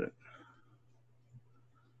find it.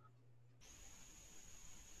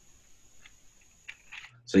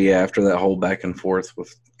 So yeah, after that whole back and forth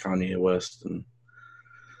with Kanye West and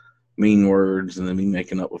mean words, and then me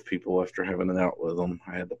making up with people after having it out with them,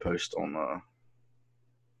 I had to post on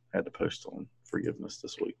forgiveness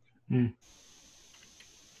this week.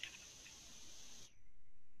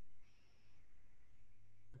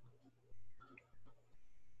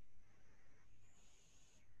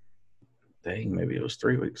 Dang, maybe it was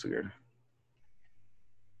 3 weeks ago.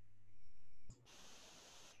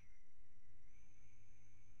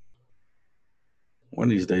 One of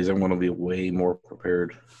these days, I'm going to be way more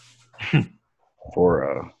prepared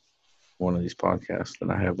for one of these podcasts than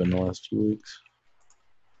I have been the last few weeks.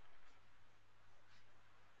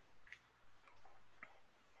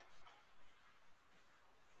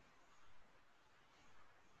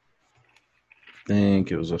 I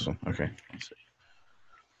think it was this one. Okay, let's see.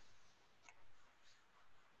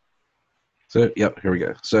 So, yep, here we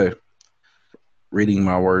go. So, reading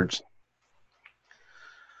my words.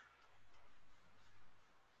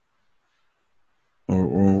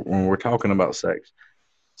 When we're talking about sex,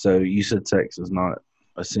 so you said sex is not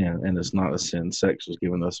a sin, and it's not a sin. Sex was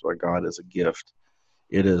given us by God as a gift.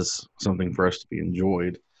 It is something for us to be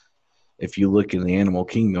enjoyed. If you look in the animal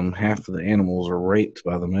kingdom, half of the animals are raped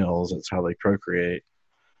by the males. That's how they procreate.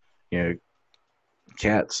 You know,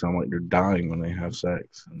 cats sound like they're dying when they have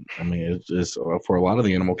sex. I mean, it's just, for a lot of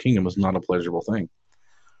the animal kingdom, it's not a pleasurable thing.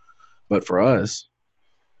 But for us,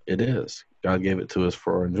 it is. God gave it to us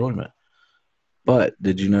for our enjoyment. But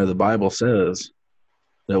did you know the Bible says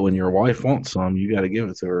that when your wife wants some, you got to give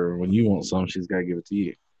it to her. When you want some, she's got to give it to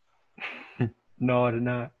you. No, I did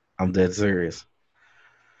not. I'm dead serious.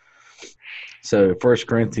 So 1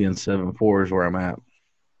 Corinthians 7:4 is where I'm at.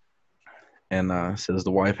 And says, the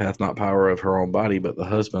wife hath not power of her own body, but the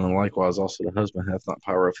husband, and likewise also the husband hath not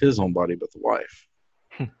power of his own body, but the wife.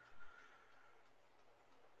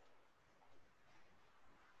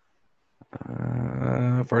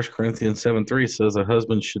 1 Corinthians 7:3 says a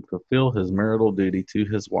husband should fulfill his marital duty to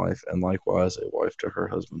his wife, and likewise a wife to her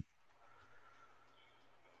husband.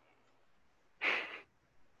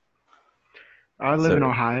 I live in So,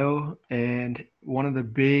 Ohio, and one of the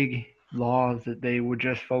big laws that they were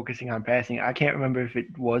just focusing on passing, I can't remember if it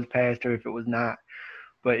was passed or if it was not,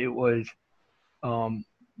 but it was um,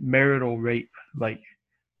 marital rape, like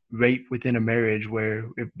rape within a marriage, where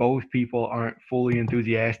if both people aren't fully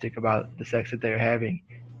enthusiastic about the sex that they're having,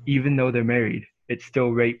 even though they're married, it's still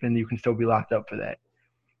rape and you can still be locked up for that.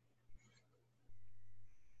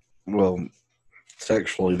 well,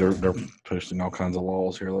 sexually, they're posting all kinds of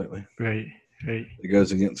laws here lately. Right, right. It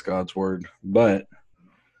goes against God's word. But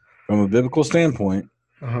from a biblical standpoint,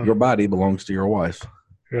 Uh-huh. your body belongs to your wife,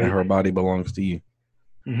 and Right. her body belongs to you.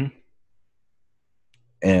 Mm-hmm.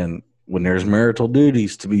 And when there's marital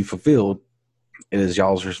duties to be fulfilled, it is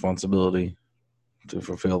y'all's responsibility to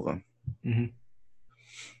fulfill them. Mm-hmm.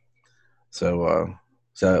 So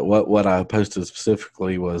what I posted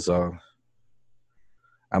specifically was I'm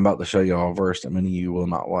about to show y'all a verse that many of you will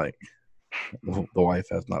not like. The wife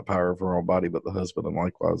has not power over her own body, but the husband, and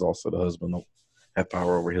likewise also the husband will have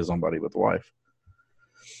power over his own body, but the wife.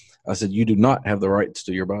 I said, you do not have the rights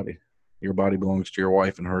to your body. Your body belongs to your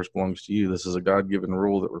wife and hers belongs to you. This is a God-given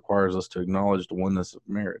rule that requires us to acknowledge the oneness of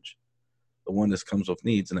marriage. The oneness comes with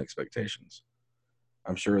needs and expectations.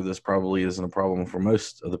 I'm sure this probably isn't a problem for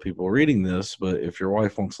most of the people reading this, but if your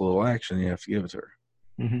wife wants a little action, you have to give it to her.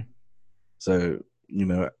 Mm-hmm. So,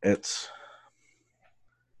 it's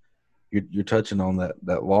you're touching on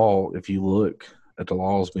that law. If you look at the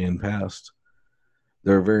laws being passed,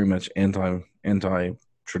 they're very much anti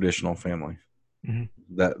traditional family.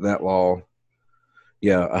 Mm-hmm. That law,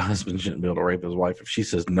 yeah, a husband shouldn't be able to rape his wife. If she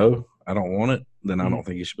says no, I don't want it, then I don't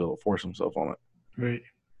think he should be able to force himself on it. Right.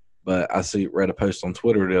 But I read a post on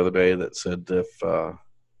Twitter the other day that said if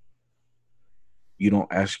you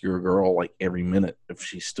don't ask your girl like every minute if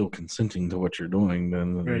she's still consenting to what you're doing,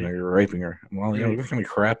 then Right. you're raping her. Well, Right. what kind of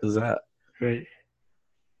crap is that? Right.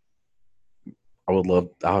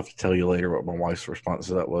 I'll have to tell you later what my wife's response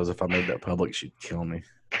to that was. If I made that public, she'd kill me.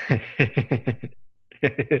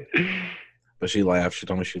 But she laughed. She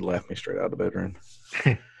told me she'd laugh me straight out of the bedroom.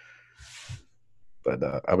 But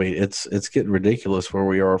I mean, it's getting ridiculous where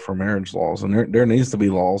we are for marriage laws, and there needs to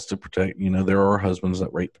be laws to protect. There are husbands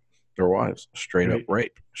that rape their wives, straight up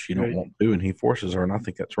rape. She don't want to, and he forces her, and I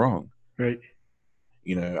think that's wrong. Right.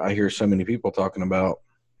 I hear so many people talking about,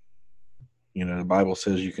 the Bible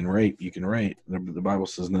says you can rape. The Bible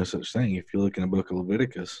says no such thing. If you look in the book of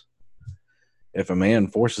Leviticus, if a man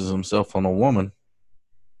forces himself on a woman,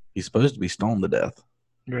 he's supposed to be stoned to death.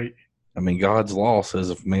 Right. I mean, God's law says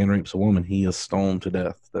if a man rapes a woman, he is stoned to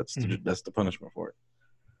death. That's the punishment for it.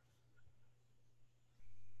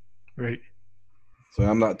 Right. So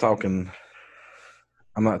I'm not talking,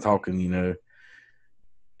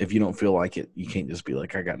 if you don't feel like it, you can't just be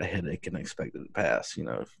like, I got a headache and expect it to pass.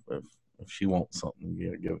 If she wants something, you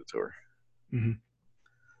got to give it to her. Mm-hmm.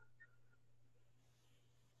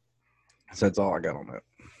 So that's all I got on that.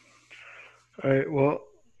 All right. Well,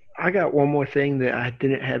 I got one more thing that I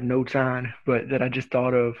didn't have notes on, but that I just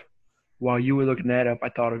thought of while you were looking that up. I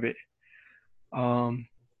thought of it.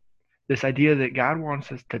 This idea that God wants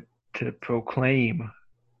us to proclaim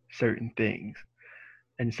certain things.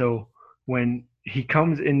 And so when he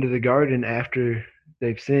comes into the garden after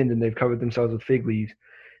they've sinned and they've covered themselves with fig leaves,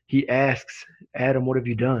 he asks Adam, what have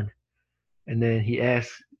you done? And then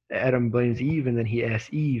Adam blames Eve, and then he asks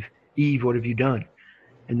Eve, what have you done?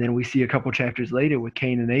 And then we see a couple chapters later with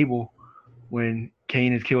Cain and Abel, when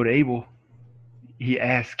Cain has killed Abel, he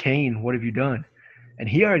asks Cain, what have you done? And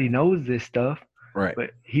he already knows this stuff, right?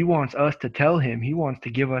 But he wants us to tell him. He wants to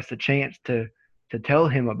give us a chance to tell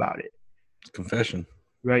him about it. It's confession.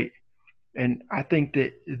 Right. And I think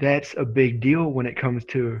that that's a big deal when it comes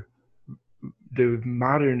to the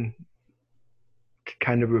modern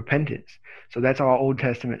kind of repentance. So that's all Old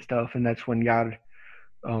Testament stuff, and that's when God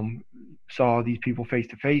saw these people face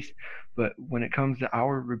to face. But when it comes to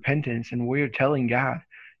our repentance and we're telling God,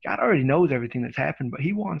 God already knows everything that's happened, but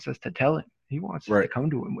he wants us to tell him. He wants us to come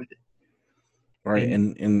to him with it. Right.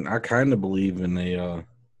 And I kind of believe in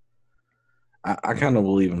I kind of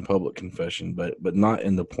believe in public confession, but not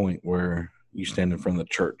in the point where you stand in front of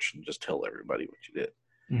the church and just tell everybody what you did.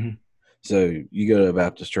 Mm-hmm. So you go to a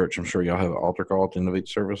Baptist church, I'm sure y'all have an altar call at the end of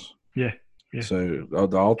each service. Yeah. Yeah. So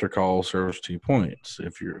the altar call serves 2 points.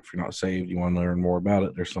 If you're not saved, you want to learn more about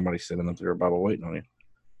it, there's somebody sitting up there, a Bible waiting on you.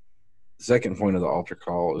 The second point of the altar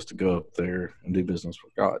call is to go up there and do business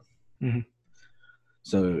with God. Mm-hmm.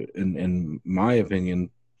 So in my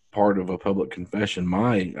opinion, part of a public confession,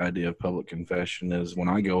 my idea of public confession is when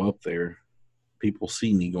I go up there, people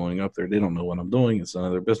see me going up there. They don't know what I'm doing. It's none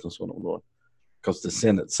of their business what I'm doing, because the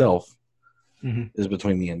sin itself is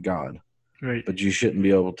between me and God. Right. But you shouldn't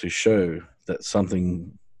be able to show that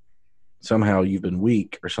somehow you've been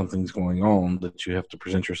weak or something's going on, that you have to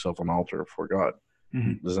present yourself on the altar before God.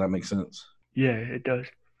 Mm-hmm. Does that make sense? Yeah, it does.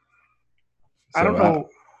 I So don't know.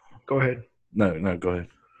 Go ahead. No, go ahead.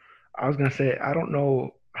 I was gonna say I don't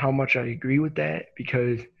know how much I agree with that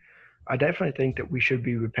because I definitely think that we should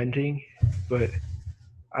be repenting, but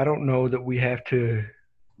I don't know that we have to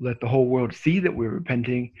let the whole world see that we're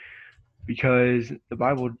repenting because the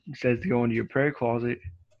Bible says to go into your prayer closet,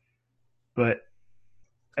 but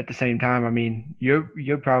at the same time, I mean,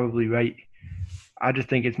 you're probably right. I just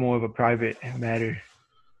think it's more of a private matter.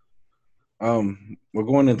 Well,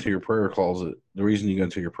 going into your prayer closet, the reason you go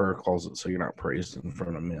into your prayer closet so you're not praised in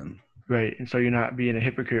front of men. Right. And so you're not being a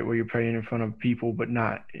hypocrite where you're praying in front of people, but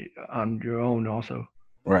not on your own also.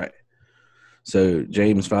 Right. So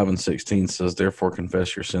James 5:16 says, therefore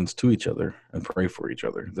confess your sins to each other and pray for each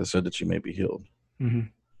other, so that you may be healed. Mm-hmm.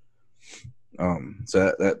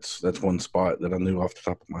 So that's one spot that I knew off the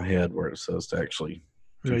top of my head where it says to actually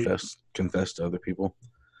confess to other people.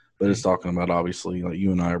 But it's talking about, obviously, like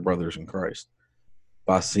you and I are brothers in Christ.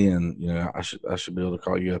 By sin, I should be able to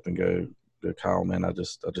call you up and go, Kyle, man, I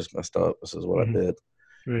just messed up. This is what I did.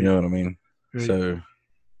 Right. You know what I mean? Right. So,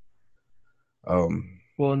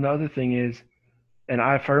 well, and the other thing is, and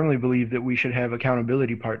I firmly believe that we should have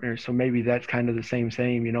accountability partners. So maybe that's kind of the same,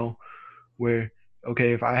 where,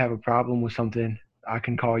 okay, if I have a problem with something, I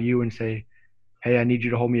can call you and say, hey, I need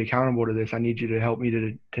you to hold me accountable to this. I need you to help me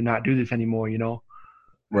to not do this anymore,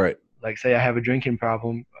 Right. Like, say I have a drinking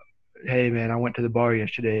problem. Hey, man, I went to the bar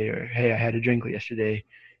yesterday, or hey, I had a drink yesterday.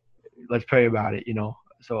 Let's pray about it,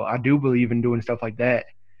 So I do believe in doing stuff like that.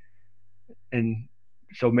 And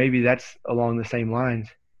so maybe that's along the same lines.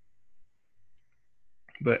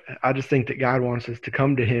 But I just think that God wants us to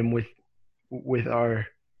come to him with our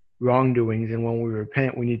wrongdoings, and when we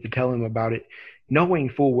repent, we need to tell him about it, knowing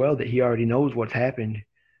full well that he already knows what's happened,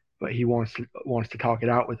 but he wants to talk it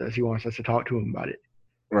out with us. He wants us to talk to him about it.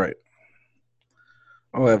 Right.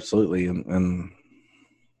 Oh, absolutely. And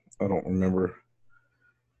I don't remember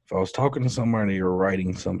if I was talking to somebody or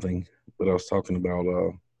writing something, but I was talking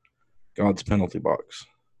about God's penalty box.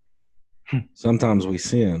 Sometimes we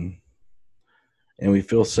sin and we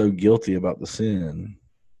feel so guilty about the sin,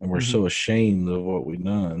 and we're so ashamed of what we've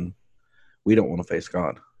done, we don't want to face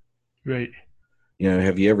God. Right.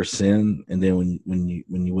 Have you ever sinned, and then when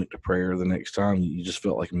you went to prayer the next time, you just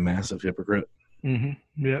felt like a massive hypocrite?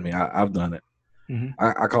 Mm-hmm. Yeah. I mean, I've done it. Mm-hmm.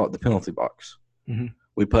 I call it the penalty box. Mm-hmm.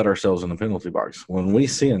 We put ourselves in the penalty box. When we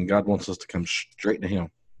sin, God wants us to come straight to him.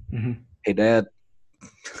 Mm-hmm. Hey, Dad,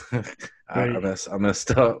 right. I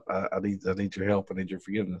messed up. I need your help. I need your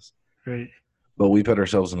forgiveness. Right. But we put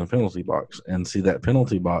ourselves in the penalty box, and see, that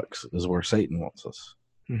penalty box is where Satan wants us.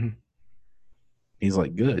 Mm-hmm. He's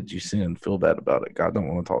like, good, you sinned, feel bad about it. God don't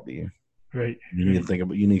want to talk to you. Right. You need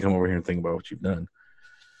to come over here and think about what you've done.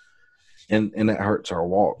 And that hurts our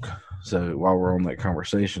walk. So while we're on that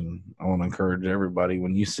conversation, I want to encourage everybody,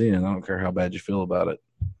 when you sin, I don't care how bad you feel about it,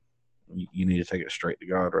 you need to take it straight to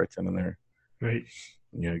God right then and there. Right.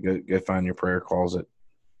 Go find your prayer closet,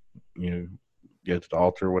 go to the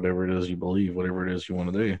altar, whatever it is you believe, whatever it is you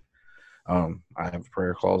want to do. I have a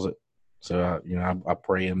prayer closet. So I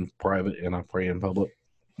pray in private and I pray in public,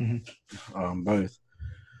 both.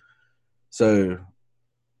 So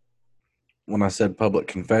when I said public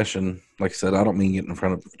confession, like I said, I don't mean getting in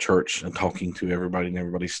front of church and talking to everybody and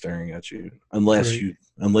everybody's staring at you, unless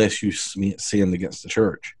you sinned against the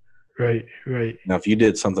church. Right. Right. Now, if you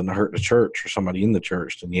did something to hurt the church or somebody in the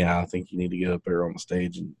church, then yeah, I think you need to get up there on the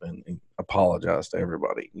stage and apologize to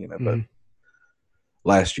everybody. But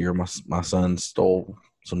last year, my son stole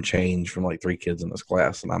some change from like 3 kids in his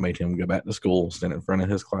class, and I made him go back to school, stand in front of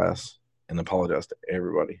his class, and apologize to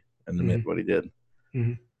everybody and admit what he did.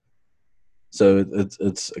 Mm-hmm. So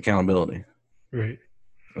it's accountability. Right.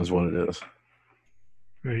 Is what it is.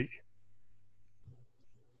 Right.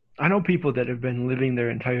 I know people that have been living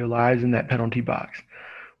their entire lives in that penalty box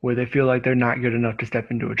where they feel like they're not good enough to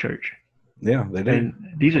step into a church. Yeah, they do.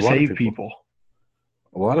 And these are saved people.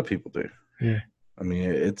 A lot of people do. Yeah. I mean,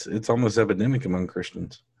 it's almost epidemic among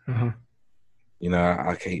Christians. Uh-huh.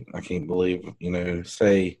 I can't believe,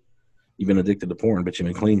 say you've been addicted to porn, but you've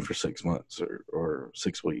been clean for 6 months or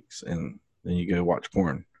 6 weeks, and then you go watch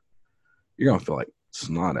porn. You're gonna feel like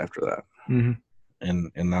snot after that. Mm-hmm.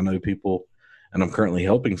 And I know people, and I'm currently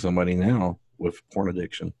helping somebody now with porn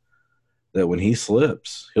addiction, that when he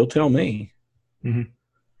slips, he'll tell me, and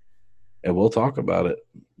we'll talk about it.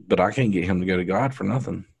 But I can't get him to go to God for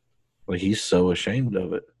nothing. Like, he's so ashamed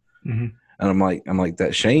of it. And I'm like,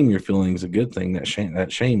 that shame you're feeling is a good thing. That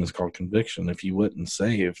shame is called conviction. If you wasn't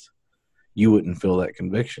saved, you wouldn't feel that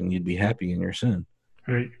conviction. You'd be happy in your sin.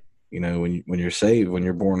 Right. When you're saved, when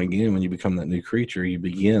you're born again, when you become that new creature, you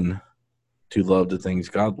begin to love the things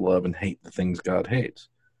God loves and hate the things God hates.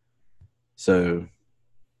 So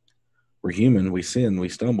we're human. We sin. We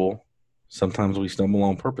stumble. Sometimes we stumble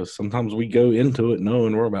on purpose. Sometimes we go into it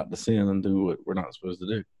knowing we're about to sin and do what we're not supposed to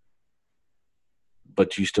do.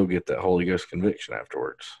 But you still get that Holy Ghost conviction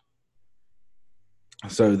afterwards.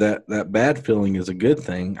 So that bad feeling is a good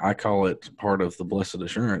thing. I call it part of the blessed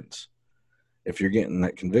assurance. If you're getting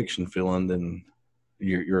that conviction feeling, then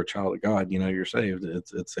you're a child of God. You're saved.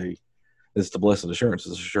 It's the blessed assurance.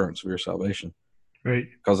 It's assurance of your salvation. Right.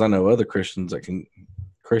 Because I know other Christians that can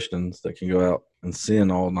go out and sin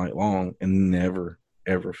all night long and never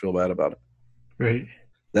ever feel bad about it. Right.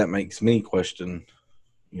 That makes me question,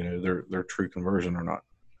 their true conversion or not.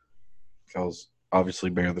 Because obviously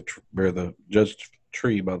bear the judged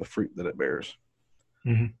tree by the fruit that it bears.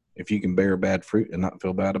 Mm-hmm. If you can bear bad fruit and not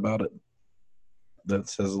feel bad about it, that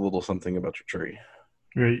says a little something about your tree.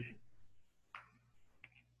 Right.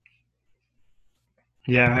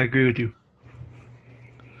 Yeah, I agree with you.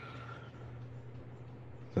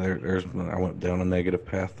 I went down a negative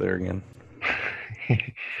path there again.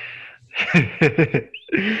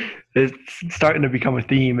 It's starting to become a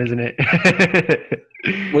theme, isn't it?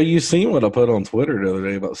 Well, you seen what I put on Twitter the other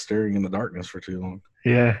day about staring in the darkness for too long.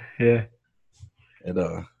 Yeah.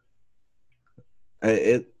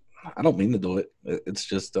 I don't mean to do it. It's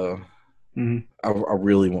just mm-hmm. I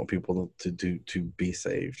really want people to be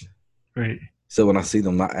saved. Right. So when I see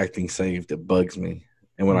them not acting saved, it bugs me.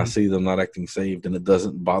 And when I see them not acting saved and it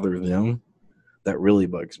doesn't bother them, that really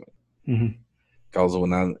bugs me. Mm-hmm. Because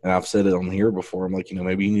I've said it on here before, I'm like,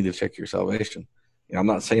 maybe you need to check your salvation. I'm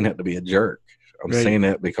not saying that to be a jerk. I'm saying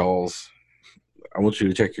that because I want you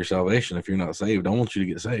to check your salvation. If you're not saved, I want you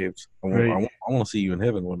to get saved. I want to see you in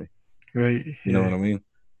heaven with me. Right. You know what I mean?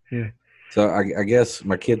 Yeah. So I guess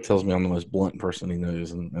my kid tells me I'm the most blunt person he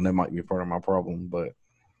knows, and that might be part of my problem. But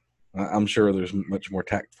I'm sure there's much more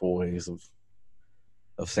tactful ways of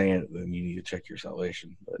saying it than you need to check your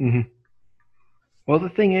salvation. But Well, the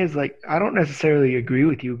thing is, I don't necessarily agree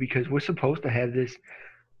with you because we're supposed to have this.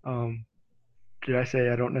 Did I say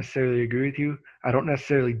I don't necessarily agree with you? I don't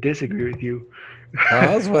necessarily disagree with you.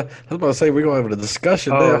 I was about to say we're going to have a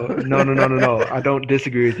discussion now. No. I don't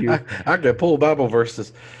disagree with you. I could pull Bible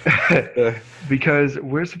verses. Because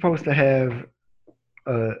we're supposed to have,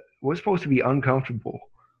 we're supposed to be uncomfortable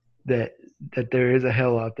that there is a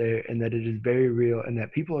hell out there and that it is very real and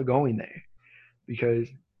that people are going there because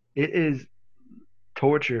it is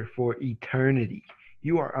torture for eternity.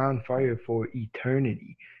 You are on fire for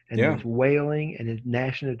eternity. And there's wailing and it's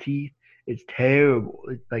gnashing of teeth. It's terrible.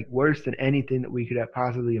 It's like worse than anything that we could have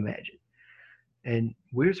possibly imagined. And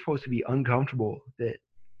we're supposed to be uncomfortable that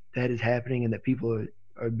is happening and that people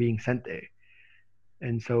are being sent there.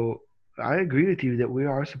 And so I agree with you that we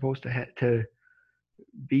are supposed to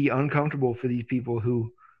be uncomfortable for these people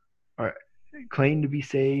who are claim to be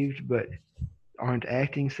saved but aren't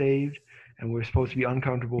acting saved. And we're supposed to be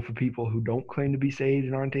uncomfortable for people who don't claim to be saved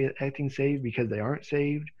and aren't acting saved because they aren't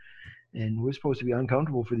saved. And we're supposed to be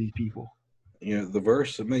uncomfortable for these people. The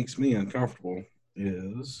verse that makes me uncomfortable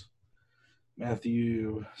is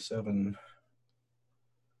Matthew 7.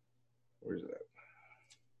 Where's that?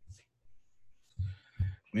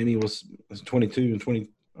 Many was 22 and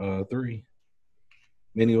 23.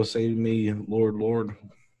 Many will say to me, Lord, Lord,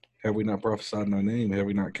 have we not prophesied in thy name? Have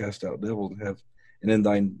we not cast out devils and in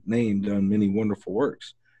thy name done many wonderful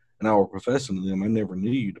works? And I will profess unto them, I never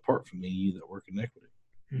knew you. Depart from me, ye that work iniquity.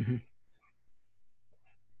 Mm-hmm.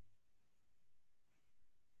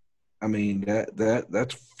 I mean,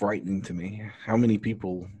 that's frightening to me. How many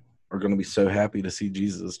people are going to be so happy to see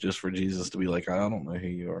Jesus just for Jesus to be like, I don't know who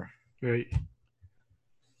you are. Right.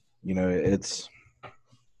 It's.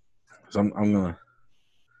 So I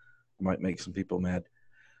might make some people mad.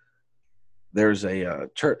 There's a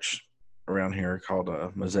church around here called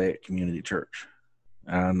Mosaic Community Church.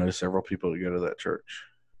 I know several people that go to that church,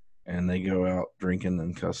 and they go out drinking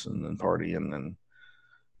and cussing and partying,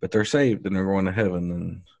 but they're saved and they're going to heaven,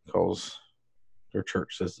 and because their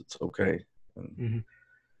church says it's okay.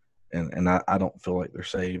 And I don't feel like they're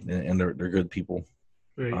saved, and they're good people.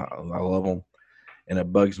 Right. I love them, and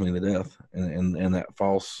it bugs me to death. And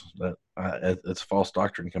it's false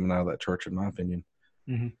doctrine coming out of that church, in my opinion.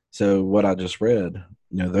 Mm-hmm. So what I just read,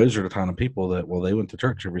 those are the kind of people that, they went to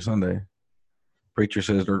church every Sunday. Preacher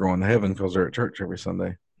says they're going to heaven because they're at church every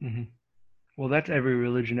Sunday. Mm-hmm. Well, that's every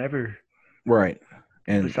religion ever. Right.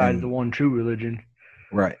 Besides the one true religion.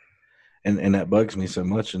 Right. And that bugs me so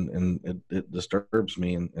much, and it disturbs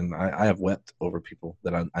me, and I have wept over people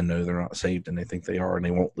that I know they're not saved and they think they are and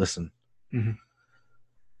they won't listen. Mm-hmm.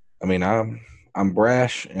 I mean, I'm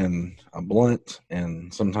brash and I'm blunt,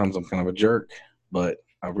 and sometimes I'm kind of a jerk, but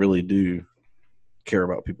I really do care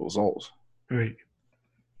about people's souls. Right.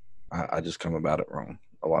 I just come about it wrong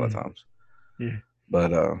a lot of times. Yeah.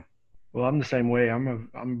 But well, I'm the same way.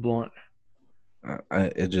 I'm blunt.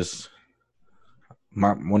 it just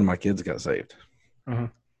one of my kids got saved. Uh-huh.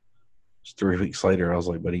 Just 3 weeks later, I was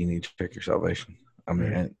like, buddy, you need to check your salvation. I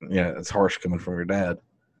mean, Right. yeah, it's harsh coming from your dad,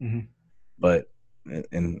 but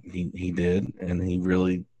and he did, and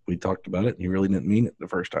we talked about it. And he really didn't mean it the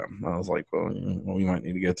first time. I was like, well, we might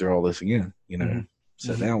need to go through all this again.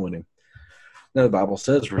 Sit down with him. No, the Bible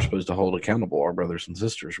says we're supposed to hold accountable our brothers and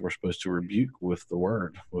sisters. We're supposed to rebuke with the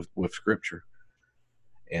word, with scripture.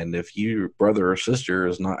 And if your brother or sister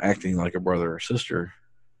is not acting like a brother or sister,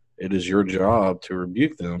 it is your job to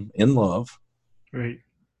rebuke them in love, right,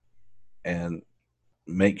 and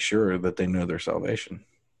make sure that they know their salvation.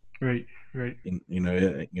 Right.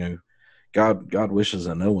 God wishes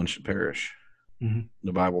that no one should perish.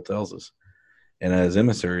 The Bible tells us, and as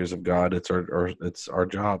emissaries of God, it's our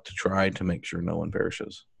job to try to make sure no one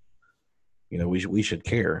perishes. We should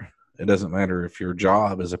care. It doesn't matter if your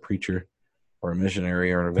job is a preacher or a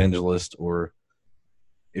missionary or an evangelist, or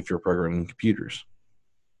if you're programming computers.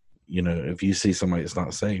 If you see somebody that's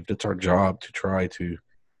not saved, it's our job to try to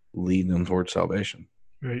lead them towards salvation.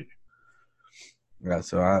 Right. Yeah.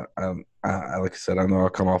 So I like I said, I know I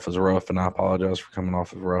come off as rough, and I apologize for coming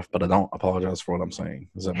off as rough, but I don't apologize for what I'm saying.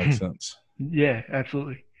 Does that make sense? Yeah,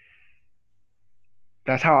 absolutely.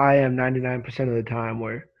 That's how I am 99% of the time,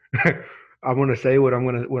 where I want to say what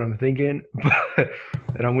I'm thinking, but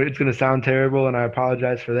it's gonna sound terrible, and I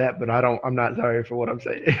apologize for that. But I'm not sorry for what I'm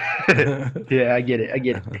saying. Yeah, I get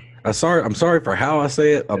it. I'm sorry for how I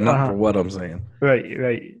say it. I'm not for what I'm saying.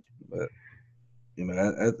 Right. But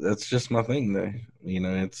that's just my thing, though.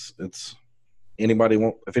 It's if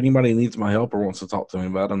anybody needs my help or wants to talk to me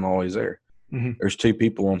about it, I'm always there. There's 2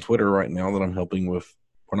 people on Twitter right now that I'm helping with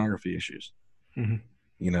pornography issues. I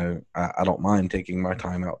don't mind taking my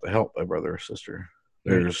time out to help a brother or sister.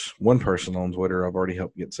 There's one person on Twitter I've already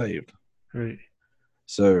helped get saved. Right.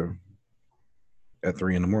 So at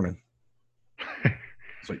 3 a.m,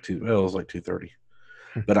 it's like 2:30.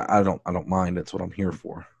 But I don't mind. That's what I'm here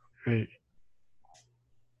for. Right.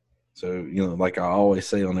 So, like I always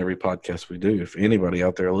say on every podcast we do, if anybody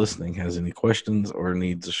out there listening has any questions or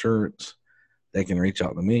needs assurance, they can reach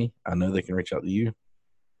out to me. I know they can reach out to you.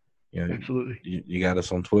 Absolutely. You got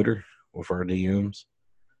us on Twitter with our DMs.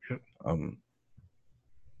 Yep.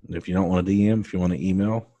 If you don't want to DM, if you want to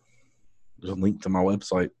email, there's a link to my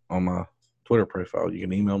website on my Twitter profile. You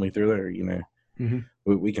can email me through there.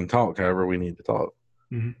 We can talk however we need to talk.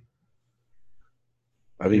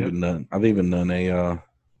 I've even done a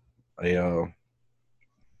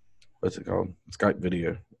what's it called? Skype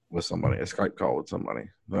video with somebody, a Skype call with somebody.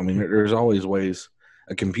 I mean, there's always ways.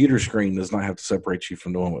 A computer screen does not have to separate you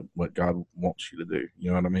from doing what God wants you to do. You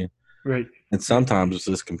know what I mean? Right. And sometimes it's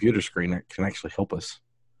this computer screen that can actually help us.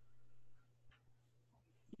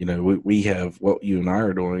 We have what you and I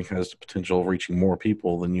are doing has the potential of reaching more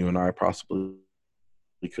people than you and I possibly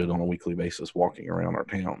could on a weekly basis walking around our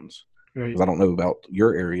towns. Right. Because I don't know about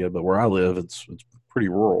your area, but where I live, it's pretty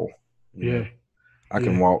rural. Yeah. I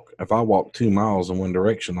can walk. If I walk 2 miles in one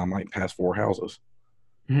direction, I might pass 4 houses.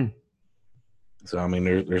 So, I mean,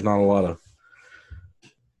 there's not a lot of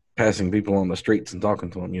passing people on the streets and talking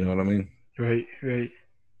to them. You know what I mean? Right.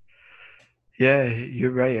 Yeah,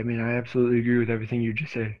 you're right. I mean, I absolutely agree with everything you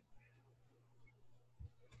just said.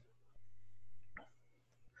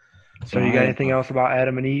 So you got anything else about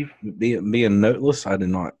Adam and Eve? Being noteless, I did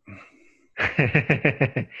not.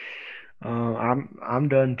 I'm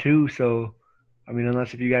done too. So, I mean,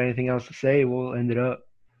 unless if you got anything else to say, we'll end it up.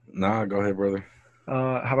 Nah, go ahead, brother.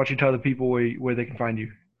 How about you tell the people where they can find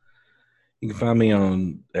you? You can find me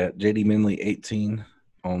at JDMinley18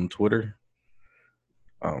 on Twitter.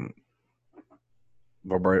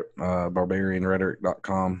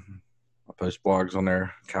 Barbarianrhetoric.com. I post blogs on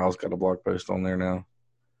there. Kyle's got a blog post on there now.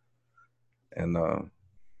 And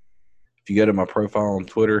if you go to my profile on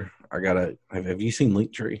Twitter, have you seen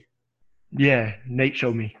Linktree? Yeah, Nate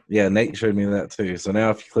showed me. Yeah, Nate showed me that too. So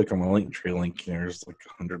now if you click on my Linktree link, there's like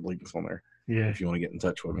 100 links on there. Yeah. If you want to get in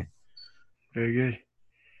touch with me. Very good.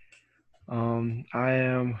 I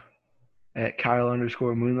am at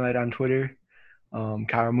Kyle_Moonlight on Twitter.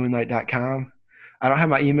 KyleMoonlight.com. I don't have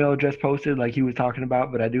my email address posted like he was talking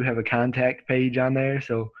about, but I do have a contact page on there.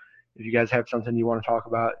 So if you guys have something you want to talk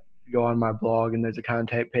about, go on my blog and there's a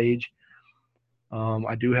contact page.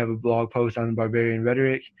 I do have a blog post on Barbarian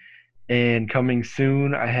Rhetoric. And coming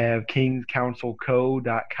soon, I have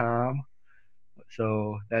kingscouncilco.com.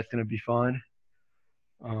 So that's going to be fun.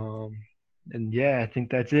 And yeah, I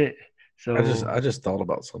think that's it. So I just thought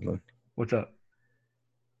about something. what's up?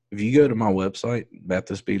 If you go to my website,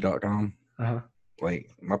 baptistb.com, Uh-huh. like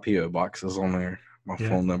my PO box is on there, my Yeah.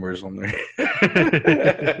 phone number is on there.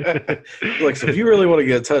 Like, so if you really want to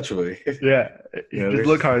get in touch with me, Yeah, you know, just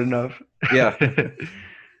look hard enough. Yeah,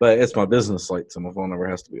 but it's my business site, so my phone number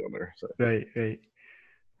has to be on there. So. Right.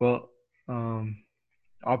 Well,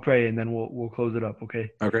 I'll pray and then we'll close it up.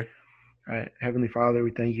 Okay. Okay. All right, Heavenly Father,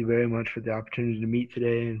 we thank you very much for the opportunity to meet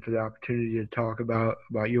today and for the opportunity to talk about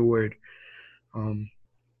your word. God,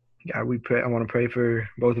 we pray. I want to pray for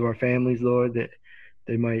both of our families, Lord, that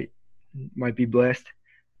they might be blessed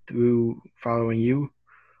through following you.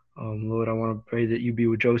 Lord, I want to pray that you be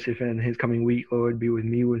with Joseph in his coming week, Lord, be with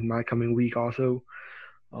me with my coming week also.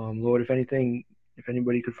 Lord, if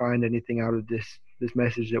anybody could find anything out of this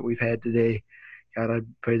message that we've had today, God, I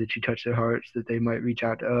pray that you touch their hearts, that they might reach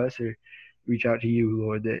out to us or reach out to you,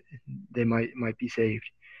 Lord, that they might be saved.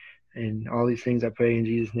 And all these things I pray in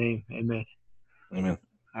Jesus' name. Amen. Amen.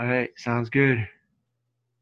 All right, sounds good.